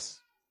Jesus.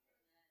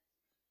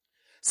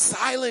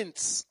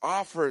 Silence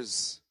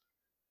offers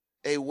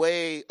a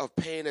way of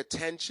paying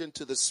attention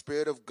to the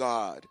Spirit of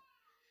God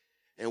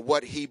and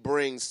what He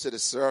brings to the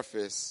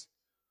surface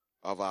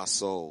of our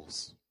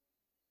souls.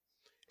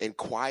 In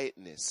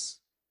quietness,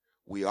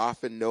 we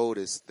often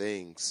notice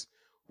things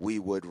we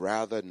would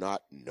rather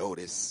not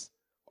notice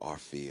or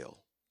feel.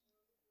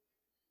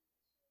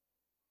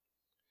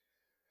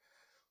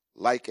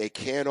 Like a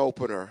can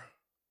opener,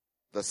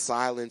 the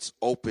silence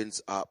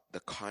opens up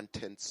the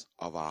contents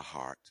of our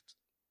heart,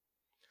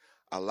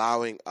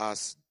 allowing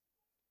us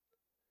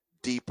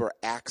deeper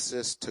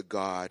access to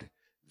God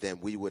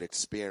than we would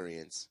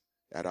experience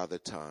at other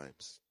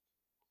times.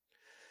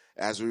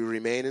 As we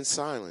remain in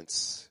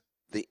silence,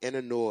 the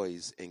inner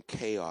noise and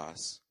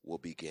chaos will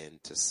begin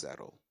to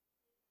settle.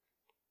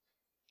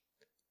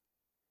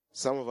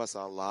 Some of us,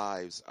 our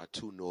lives are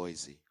too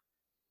noisy.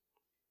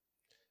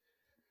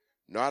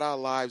 Not our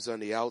lives on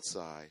the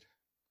outside,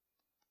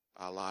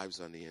 our lives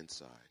on the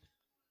inside.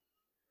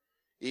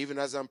 Even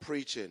as I'm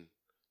preaching,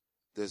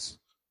 there's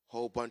a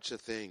whole bunch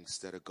of things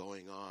that are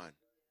going on.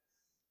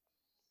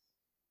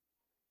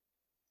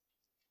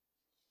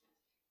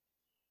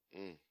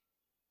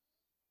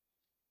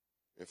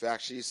 In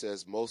fact, she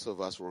says most of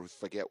us will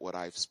forget what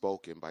I've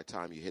spoken by the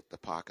time you hit the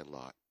parking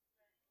lot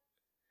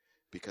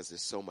because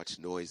there's so much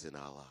noise in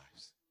our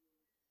lives.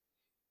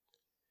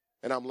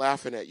 And I'm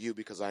laughing at you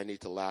because I need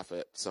to laugh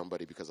at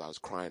somebody because I was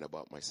crying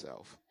about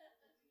myself.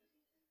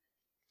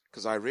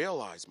 Because I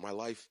realized my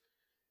life,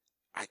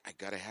 I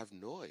got to have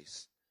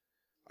noise.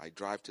 I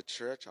drive to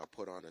church, I'll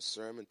put on a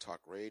sermon,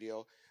 talk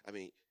radio. I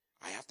mean,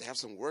 I have to have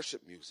some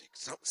worship music,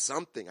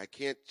 something. I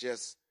can't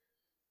just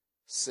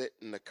sit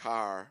in the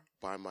car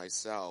by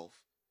myself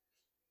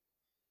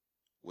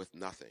with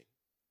nothing.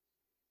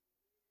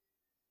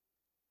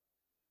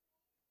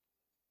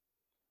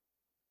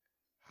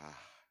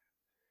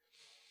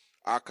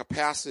 Our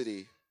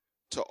capacity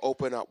to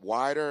open up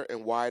wider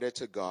and wider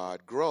to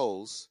God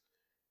grows,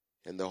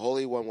 and the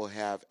Holy One will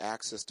have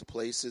access to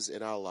places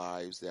in our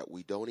lives that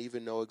we don't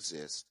even know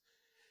exist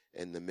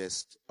in the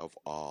midst of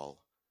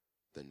all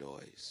the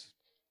noise.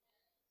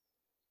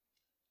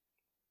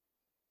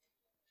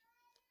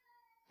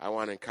 I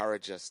want to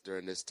encourage us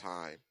during this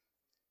time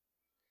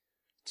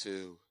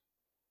to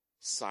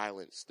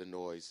silence the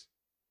noise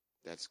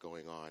that's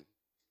going on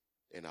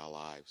in our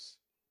lives.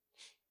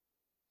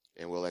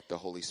 And we'll let the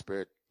Holy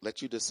Spirit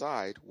let you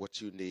decide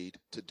what you need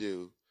to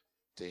do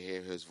to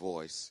hear his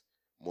voice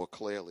more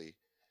clearly.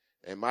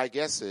 And my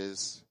guess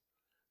is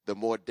the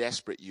more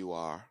desperate you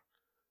are,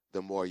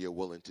 the more you're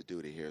willing to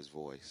do to hear his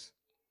voice.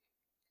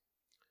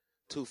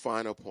 2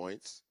 final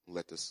points.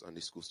 Let the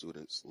Sunday school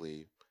students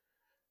leave.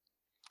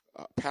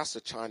 Pastor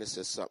China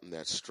said something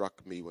that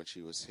struck me when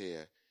she was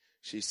here.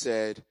 She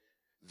said,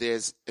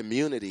 there's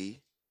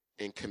immunity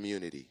in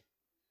community.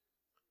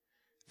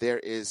 There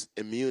is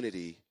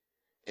immunity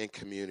in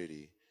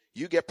community.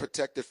 You get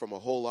protected from a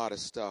whole lot of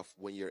stuff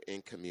when you're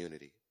in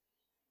community.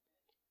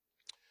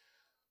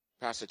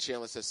 Pastor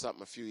Chandler said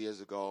something a few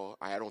years ago.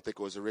 I don't think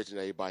it was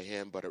originated by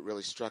him, but it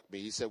really struck me.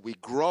 He said,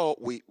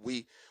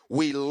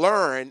 we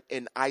learn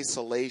in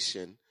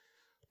isolation,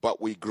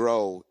 but we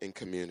grow in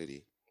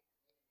community.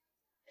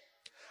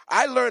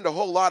 I learned a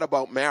whole lot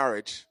about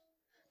marriage,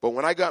 but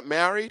when I got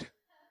married,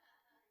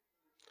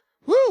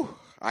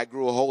 I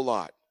grew a whole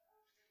lot.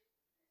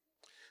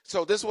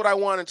 So this is what I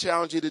want to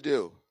challenge you to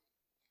do.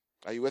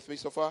 Are you with me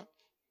so far?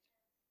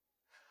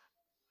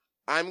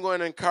 I'm going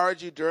to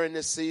encourage you during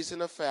this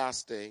season of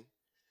fasting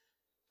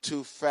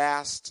to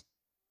fast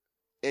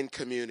in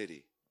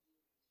community.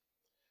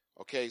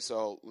 Okay,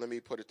 so let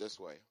me put it this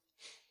way.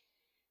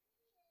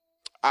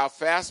 Our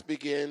fast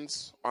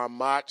begins on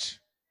March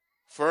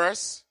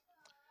 1st,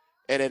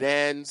 and it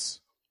ends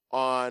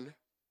on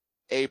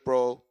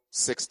April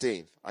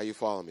 16th. Are you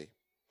following me?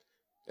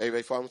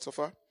 Everybody following me so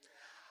far?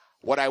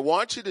 What I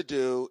want you to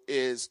do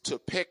is to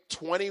pick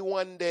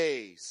 21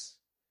 days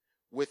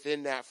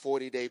within that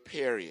 40-day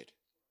period.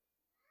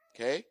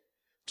 Okay?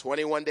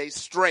 21 days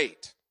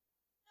straight.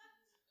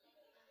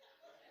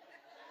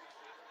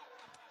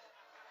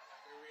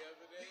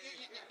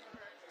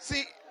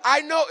 See,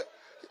 I know.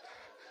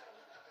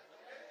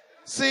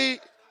 See,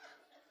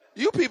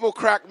 you people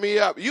crack me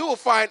up. You will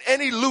find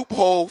any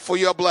loophole for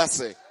your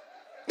blessing.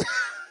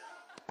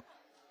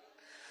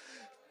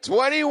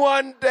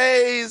 21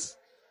 days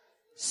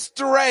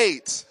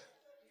straight.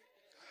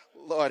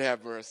 Lord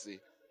have mercy.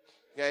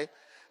 Okay?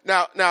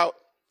 Now,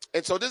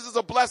 and so this is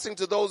a blessing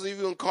to those of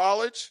you in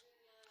college,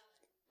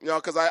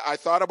 because I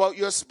thought about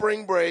your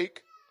spring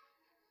break,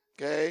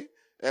 okay?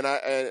 And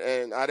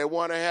I didn't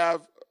want to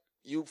have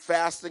you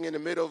fasting in the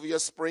middle of your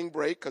spring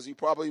break because you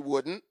probably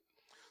wouldn't.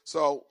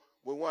 So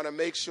we want to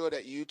make sure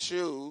that you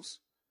choose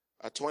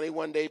a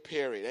 21-day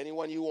period,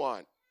 anyone you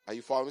want. Are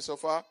you following me so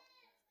far?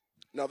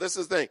 Now, this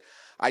is the thing.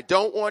 I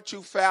don't want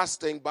you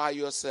fasting by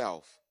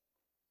yourself.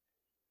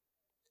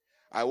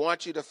 I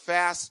want you to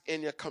fast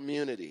in your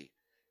community.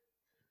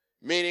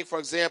 Meaning, for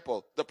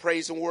example, the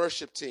praise and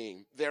worship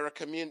team, they're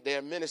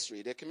a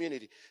ministry, their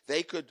community.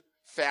 They could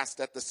fast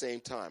at the same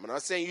time. I'm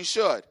not saying you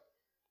should.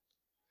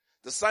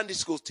 The Sunday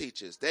school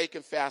teachers, they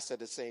can fast at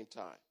the same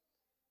time.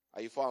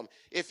 Are you following me?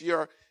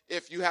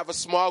 If you have a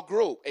small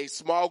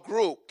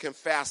group can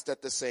fast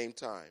at the same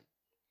time.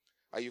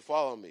 Are you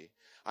following me?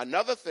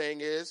 Another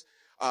thing is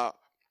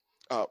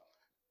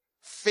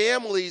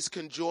families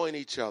can join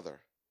each other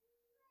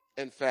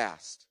and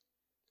fast.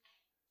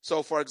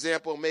 So, for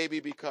example, maybe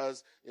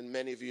because, and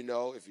many of you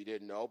know, if you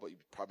didn't know, but you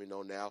probably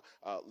know now,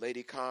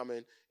 Lady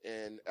Carmen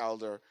and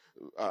Elder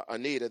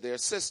Anita, they're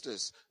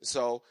sisters.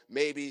 So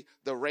maybe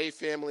the Ray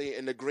family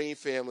and the Greene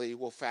family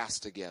will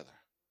fast together.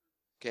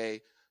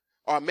 Okay?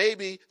 Or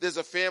maybe there's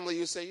a family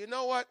you say, you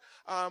know what,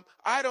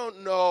 I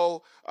don't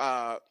know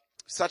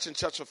such and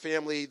such a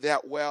family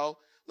that well.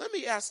 Let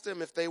me ask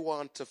them if they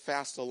want to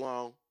fast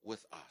along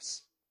with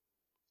us.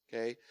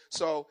 Okay?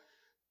 So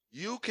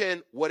you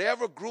can,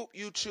 whatever group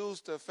you choose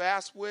to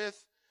fast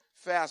with,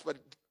 fast. But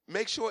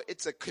make sure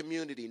it's a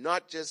community,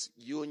 not just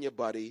you and your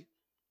buddy,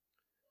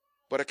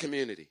 but a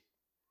community.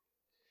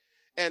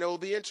 And it will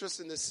be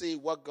interesting to see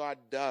what God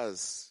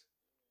does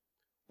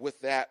with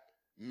that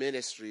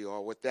ministry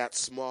or with that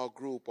small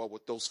group or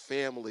with those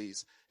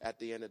families at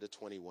the end of the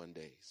 21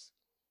 days.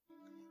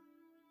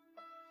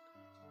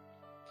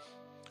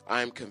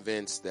 I'm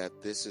convinced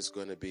that this is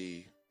going to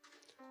be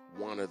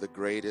one of the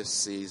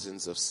greatest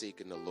seasons of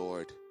seeking the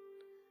Lord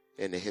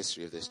in the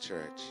history of this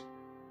church.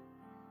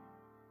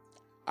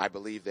 I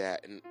believe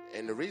that.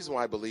 And the reason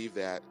why I believe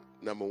that,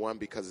 number one,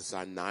 because it's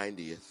our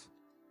 90th.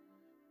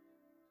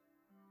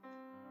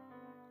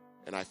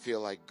 And I feel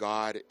like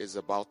God is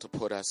about to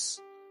put us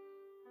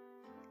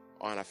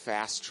on a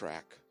fast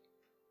track.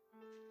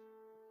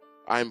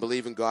 I'm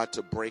believing God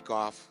to break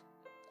off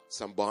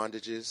some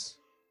bondages.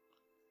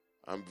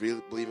 I'm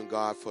really believing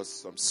God for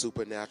some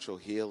supernatural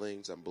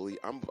healings.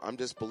 I'm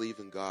just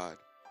believing God.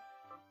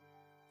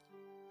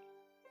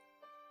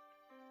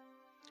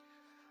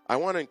 I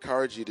want to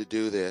encourage you to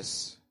do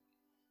this.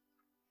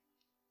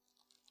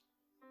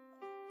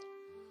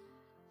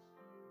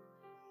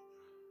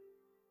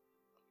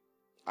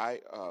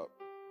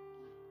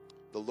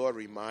 The Lord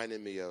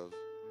reminded me of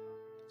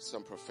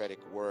some prophetic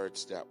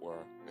words that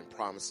were and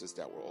promises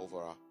that were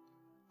over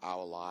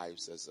our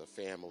lives as a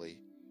family,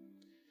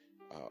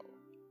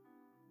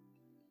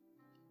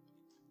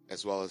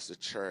 as well as the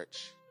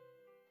church.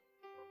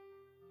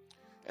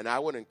 And I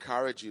would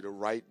encourage you to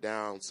write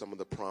down some of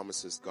the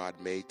promises God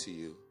made to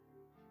you.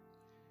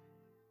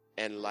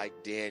 And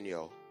like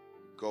Daniel,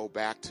 go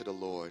back to the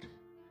Lord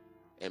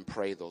and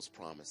pray those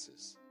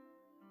promises.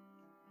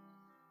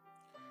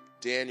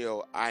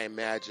 Daniel, I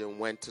imagine,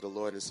 went to the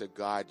Lord and said,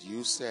 God,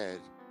 you said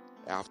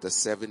after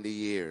 70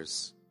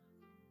 years,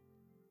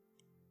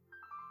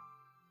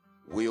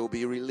 we'll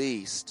be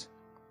released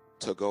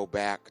to go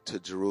back to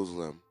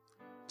Jerusalem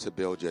to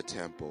build your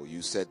temple.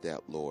 You said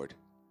that, Lord.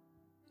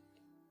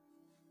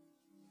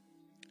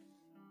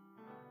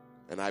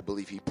 And I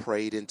believe he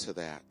prayed into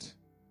that.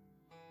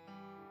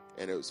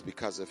 And it was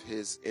because of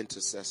his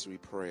intercessory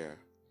prayer,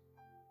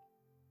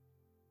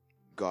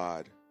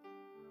 God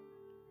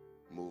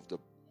moved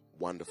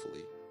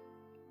wonderfully.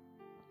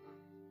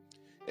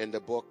 In the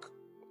book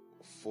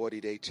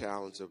 40-Day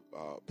Challenge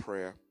of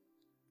Prayer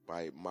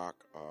by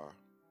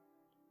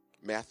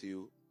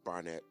Matthew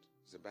Barnett.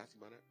 Is it Matthew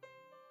Barnett?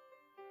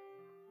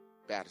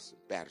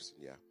 Batterson,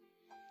 yeah.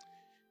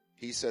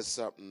 He says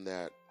something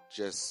that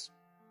just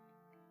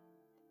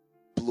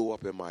blew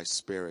up in my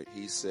spirit.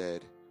 He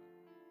said,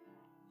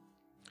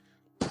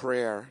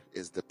 prayer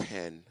is the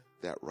pen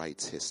that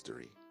writes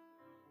history.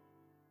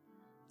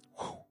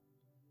 Whew.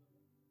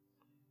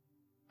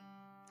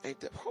 Ain't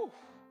that? Whew.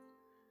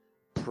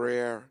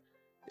 Prayer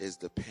is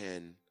the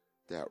pen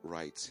that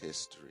writes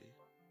history.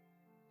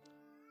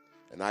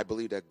 And I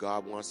believe that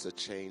God wants to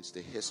change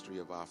the history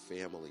of our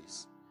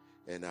families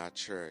and our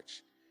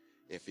church.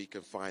 If he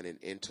can find an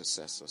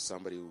intercessor,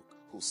 somebody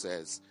who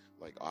says,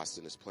 like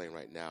Austin is playing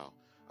right now,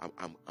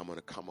 I'm going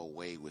to come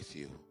away with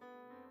you.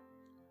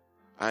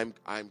 I'm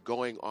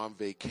going on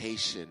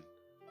vacation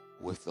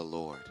with the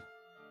Lord.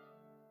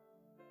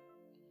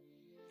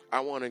 I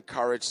want to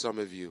encourage some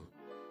of you.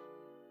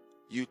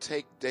 You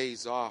take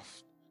days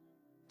off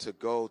to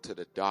go to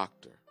the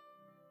doctor.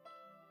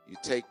 You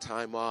take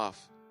time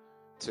off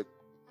to,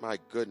 my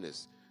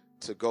goodness,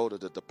 to go to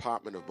the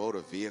Department of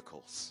Motor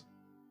Vehicles.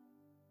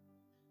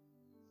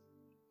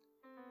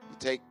 You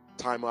take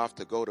time off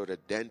to go to the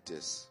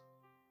dentist.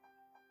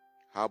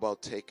 How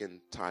about taking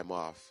time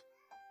off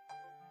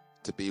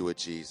to be with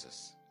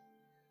Jesus?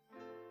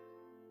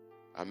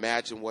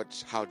 Imagine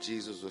how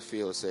Jesus would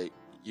feel and say,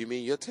 you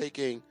mean you're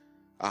taking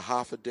a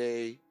half a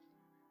day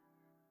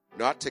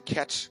not to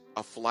catch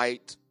a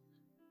flight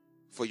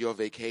for your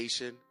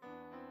vacation,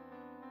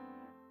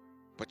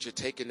 but you're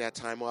taking that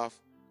time off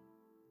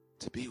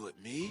to be with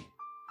me?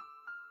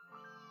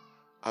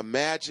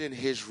 Imagine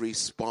his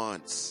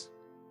response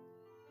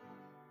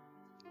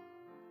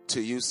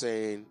to you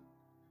saying,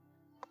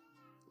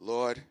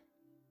 Lord,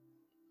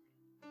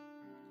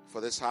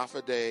 for this half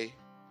a day,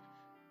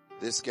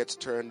 this gets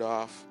turned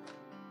off,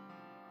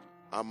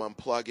 I'm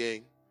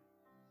unplugging,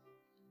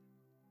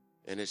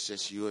 and it's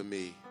just you and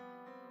me.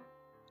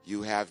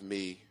 You have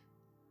me.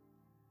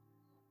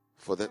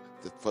 For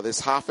this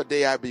half a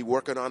day, I'll be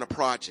working on a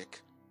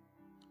project.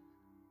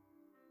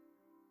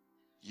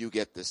 You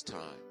get this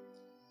time.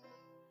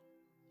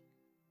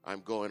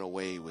 I'm going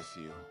away with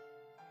you.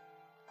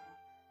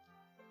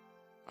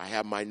 I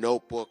have my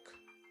notebook.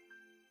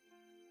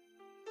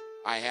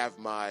 I have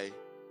my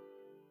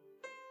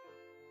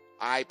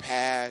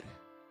iPad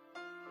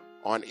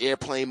on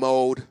airplane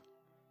mode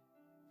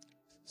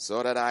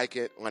so that I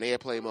can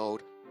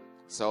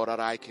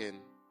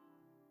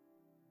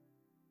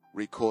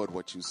record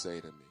what you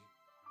say to me.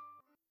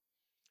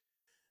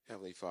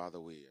 Heavenly Father,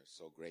 we are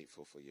so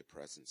grateful for your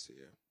presence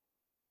here.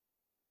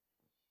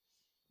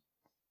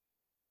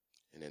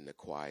 And in the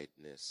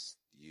quietness,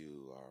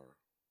 you are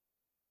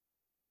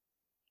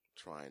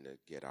trying to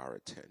get our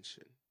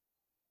attention.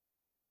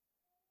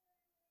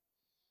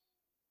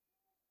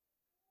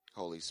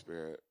 Holy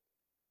Spirit,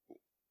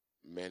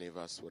 many of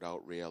us,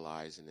 without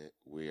realizing it,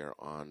 we are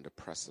on the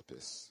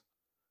precipice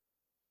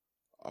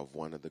of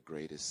one of the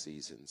greatest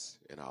seasons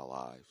in our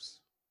lives.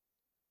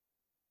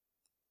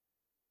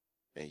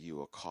 And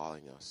you are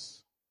calling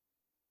us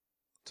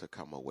to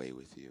come away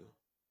with you.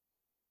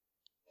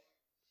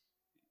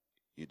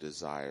 you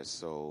desire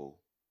so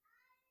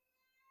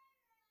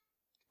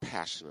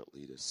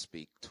passionately to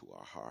speak to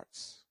our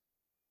hearts.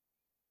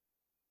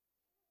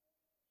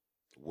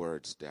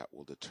 Words that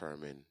will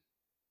determine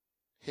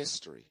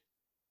history.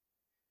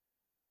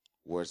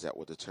 Words that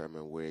will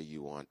determine where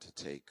you want to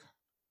take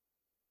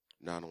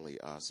not only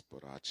us,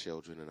 but our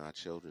children and our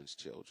children's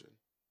children.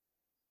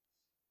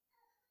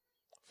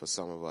 For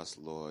some of us,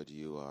 Lord,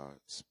 you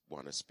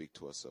want to speak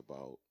to us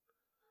about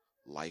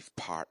life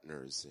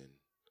partners and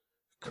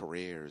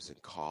careers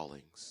and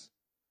callings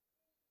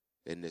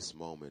in this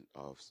moment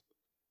of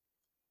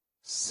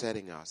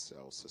setting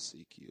ourselves to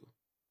seek you.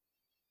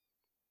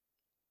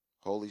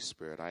 Holy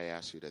Spirit, I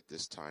ask you that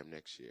this time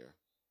next year,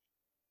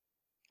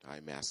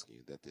 I'm asking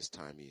you that this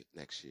time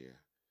next year,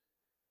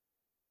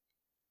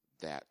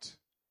 that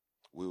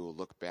we will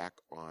look back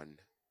on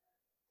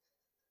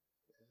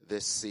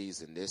this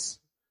season, this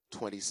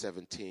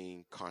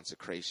 2017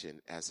 consecration,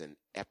 as an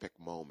epic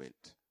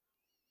moment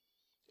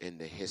in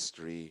the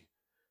history,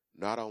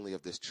 not only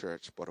of this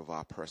church, but of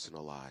our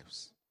personal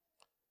lives.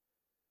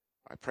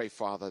 I pray,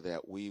 Father,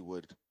 that we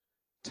would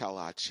tell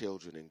our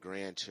children and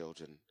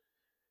grandchildren,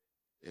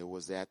 it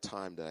was that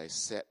time that I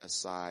set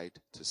aside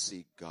to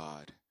seek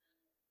God.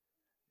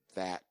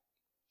 That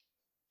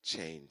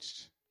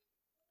changed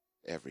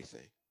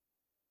everything.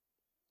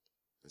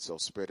 And so,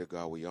 Spirit of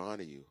God, we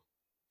honor you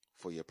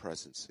for your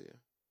presence here.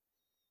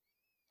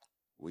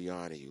 We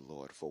honor you,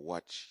 Lord, for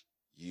what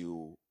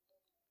you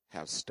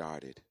have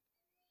started.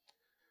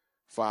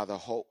 Father,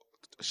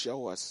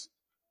 show us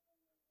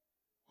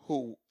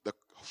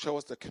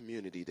the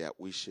community that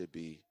we should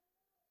be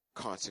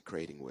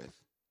consecrating with.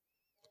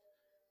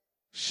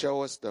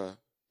 Show us the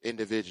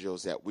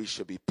individuals that we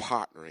should be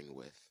partnering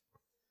with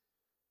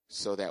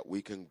so that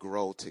we can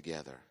grow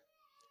together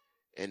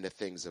in the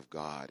things of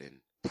God and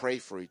pray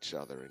for each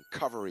other and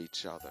cover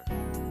each other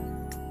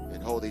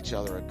and hold each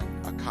other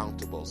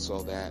accountable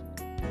so that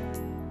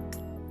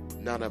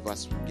none of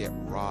us get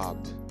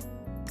robbed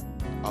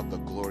of the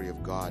glory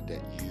of God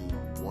that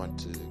you want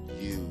to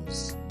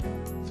use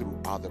through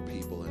other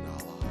people in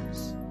our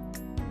lives.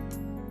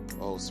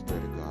 Oh,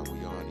 Spirit of God,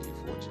 we honor you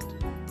for what you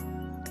do.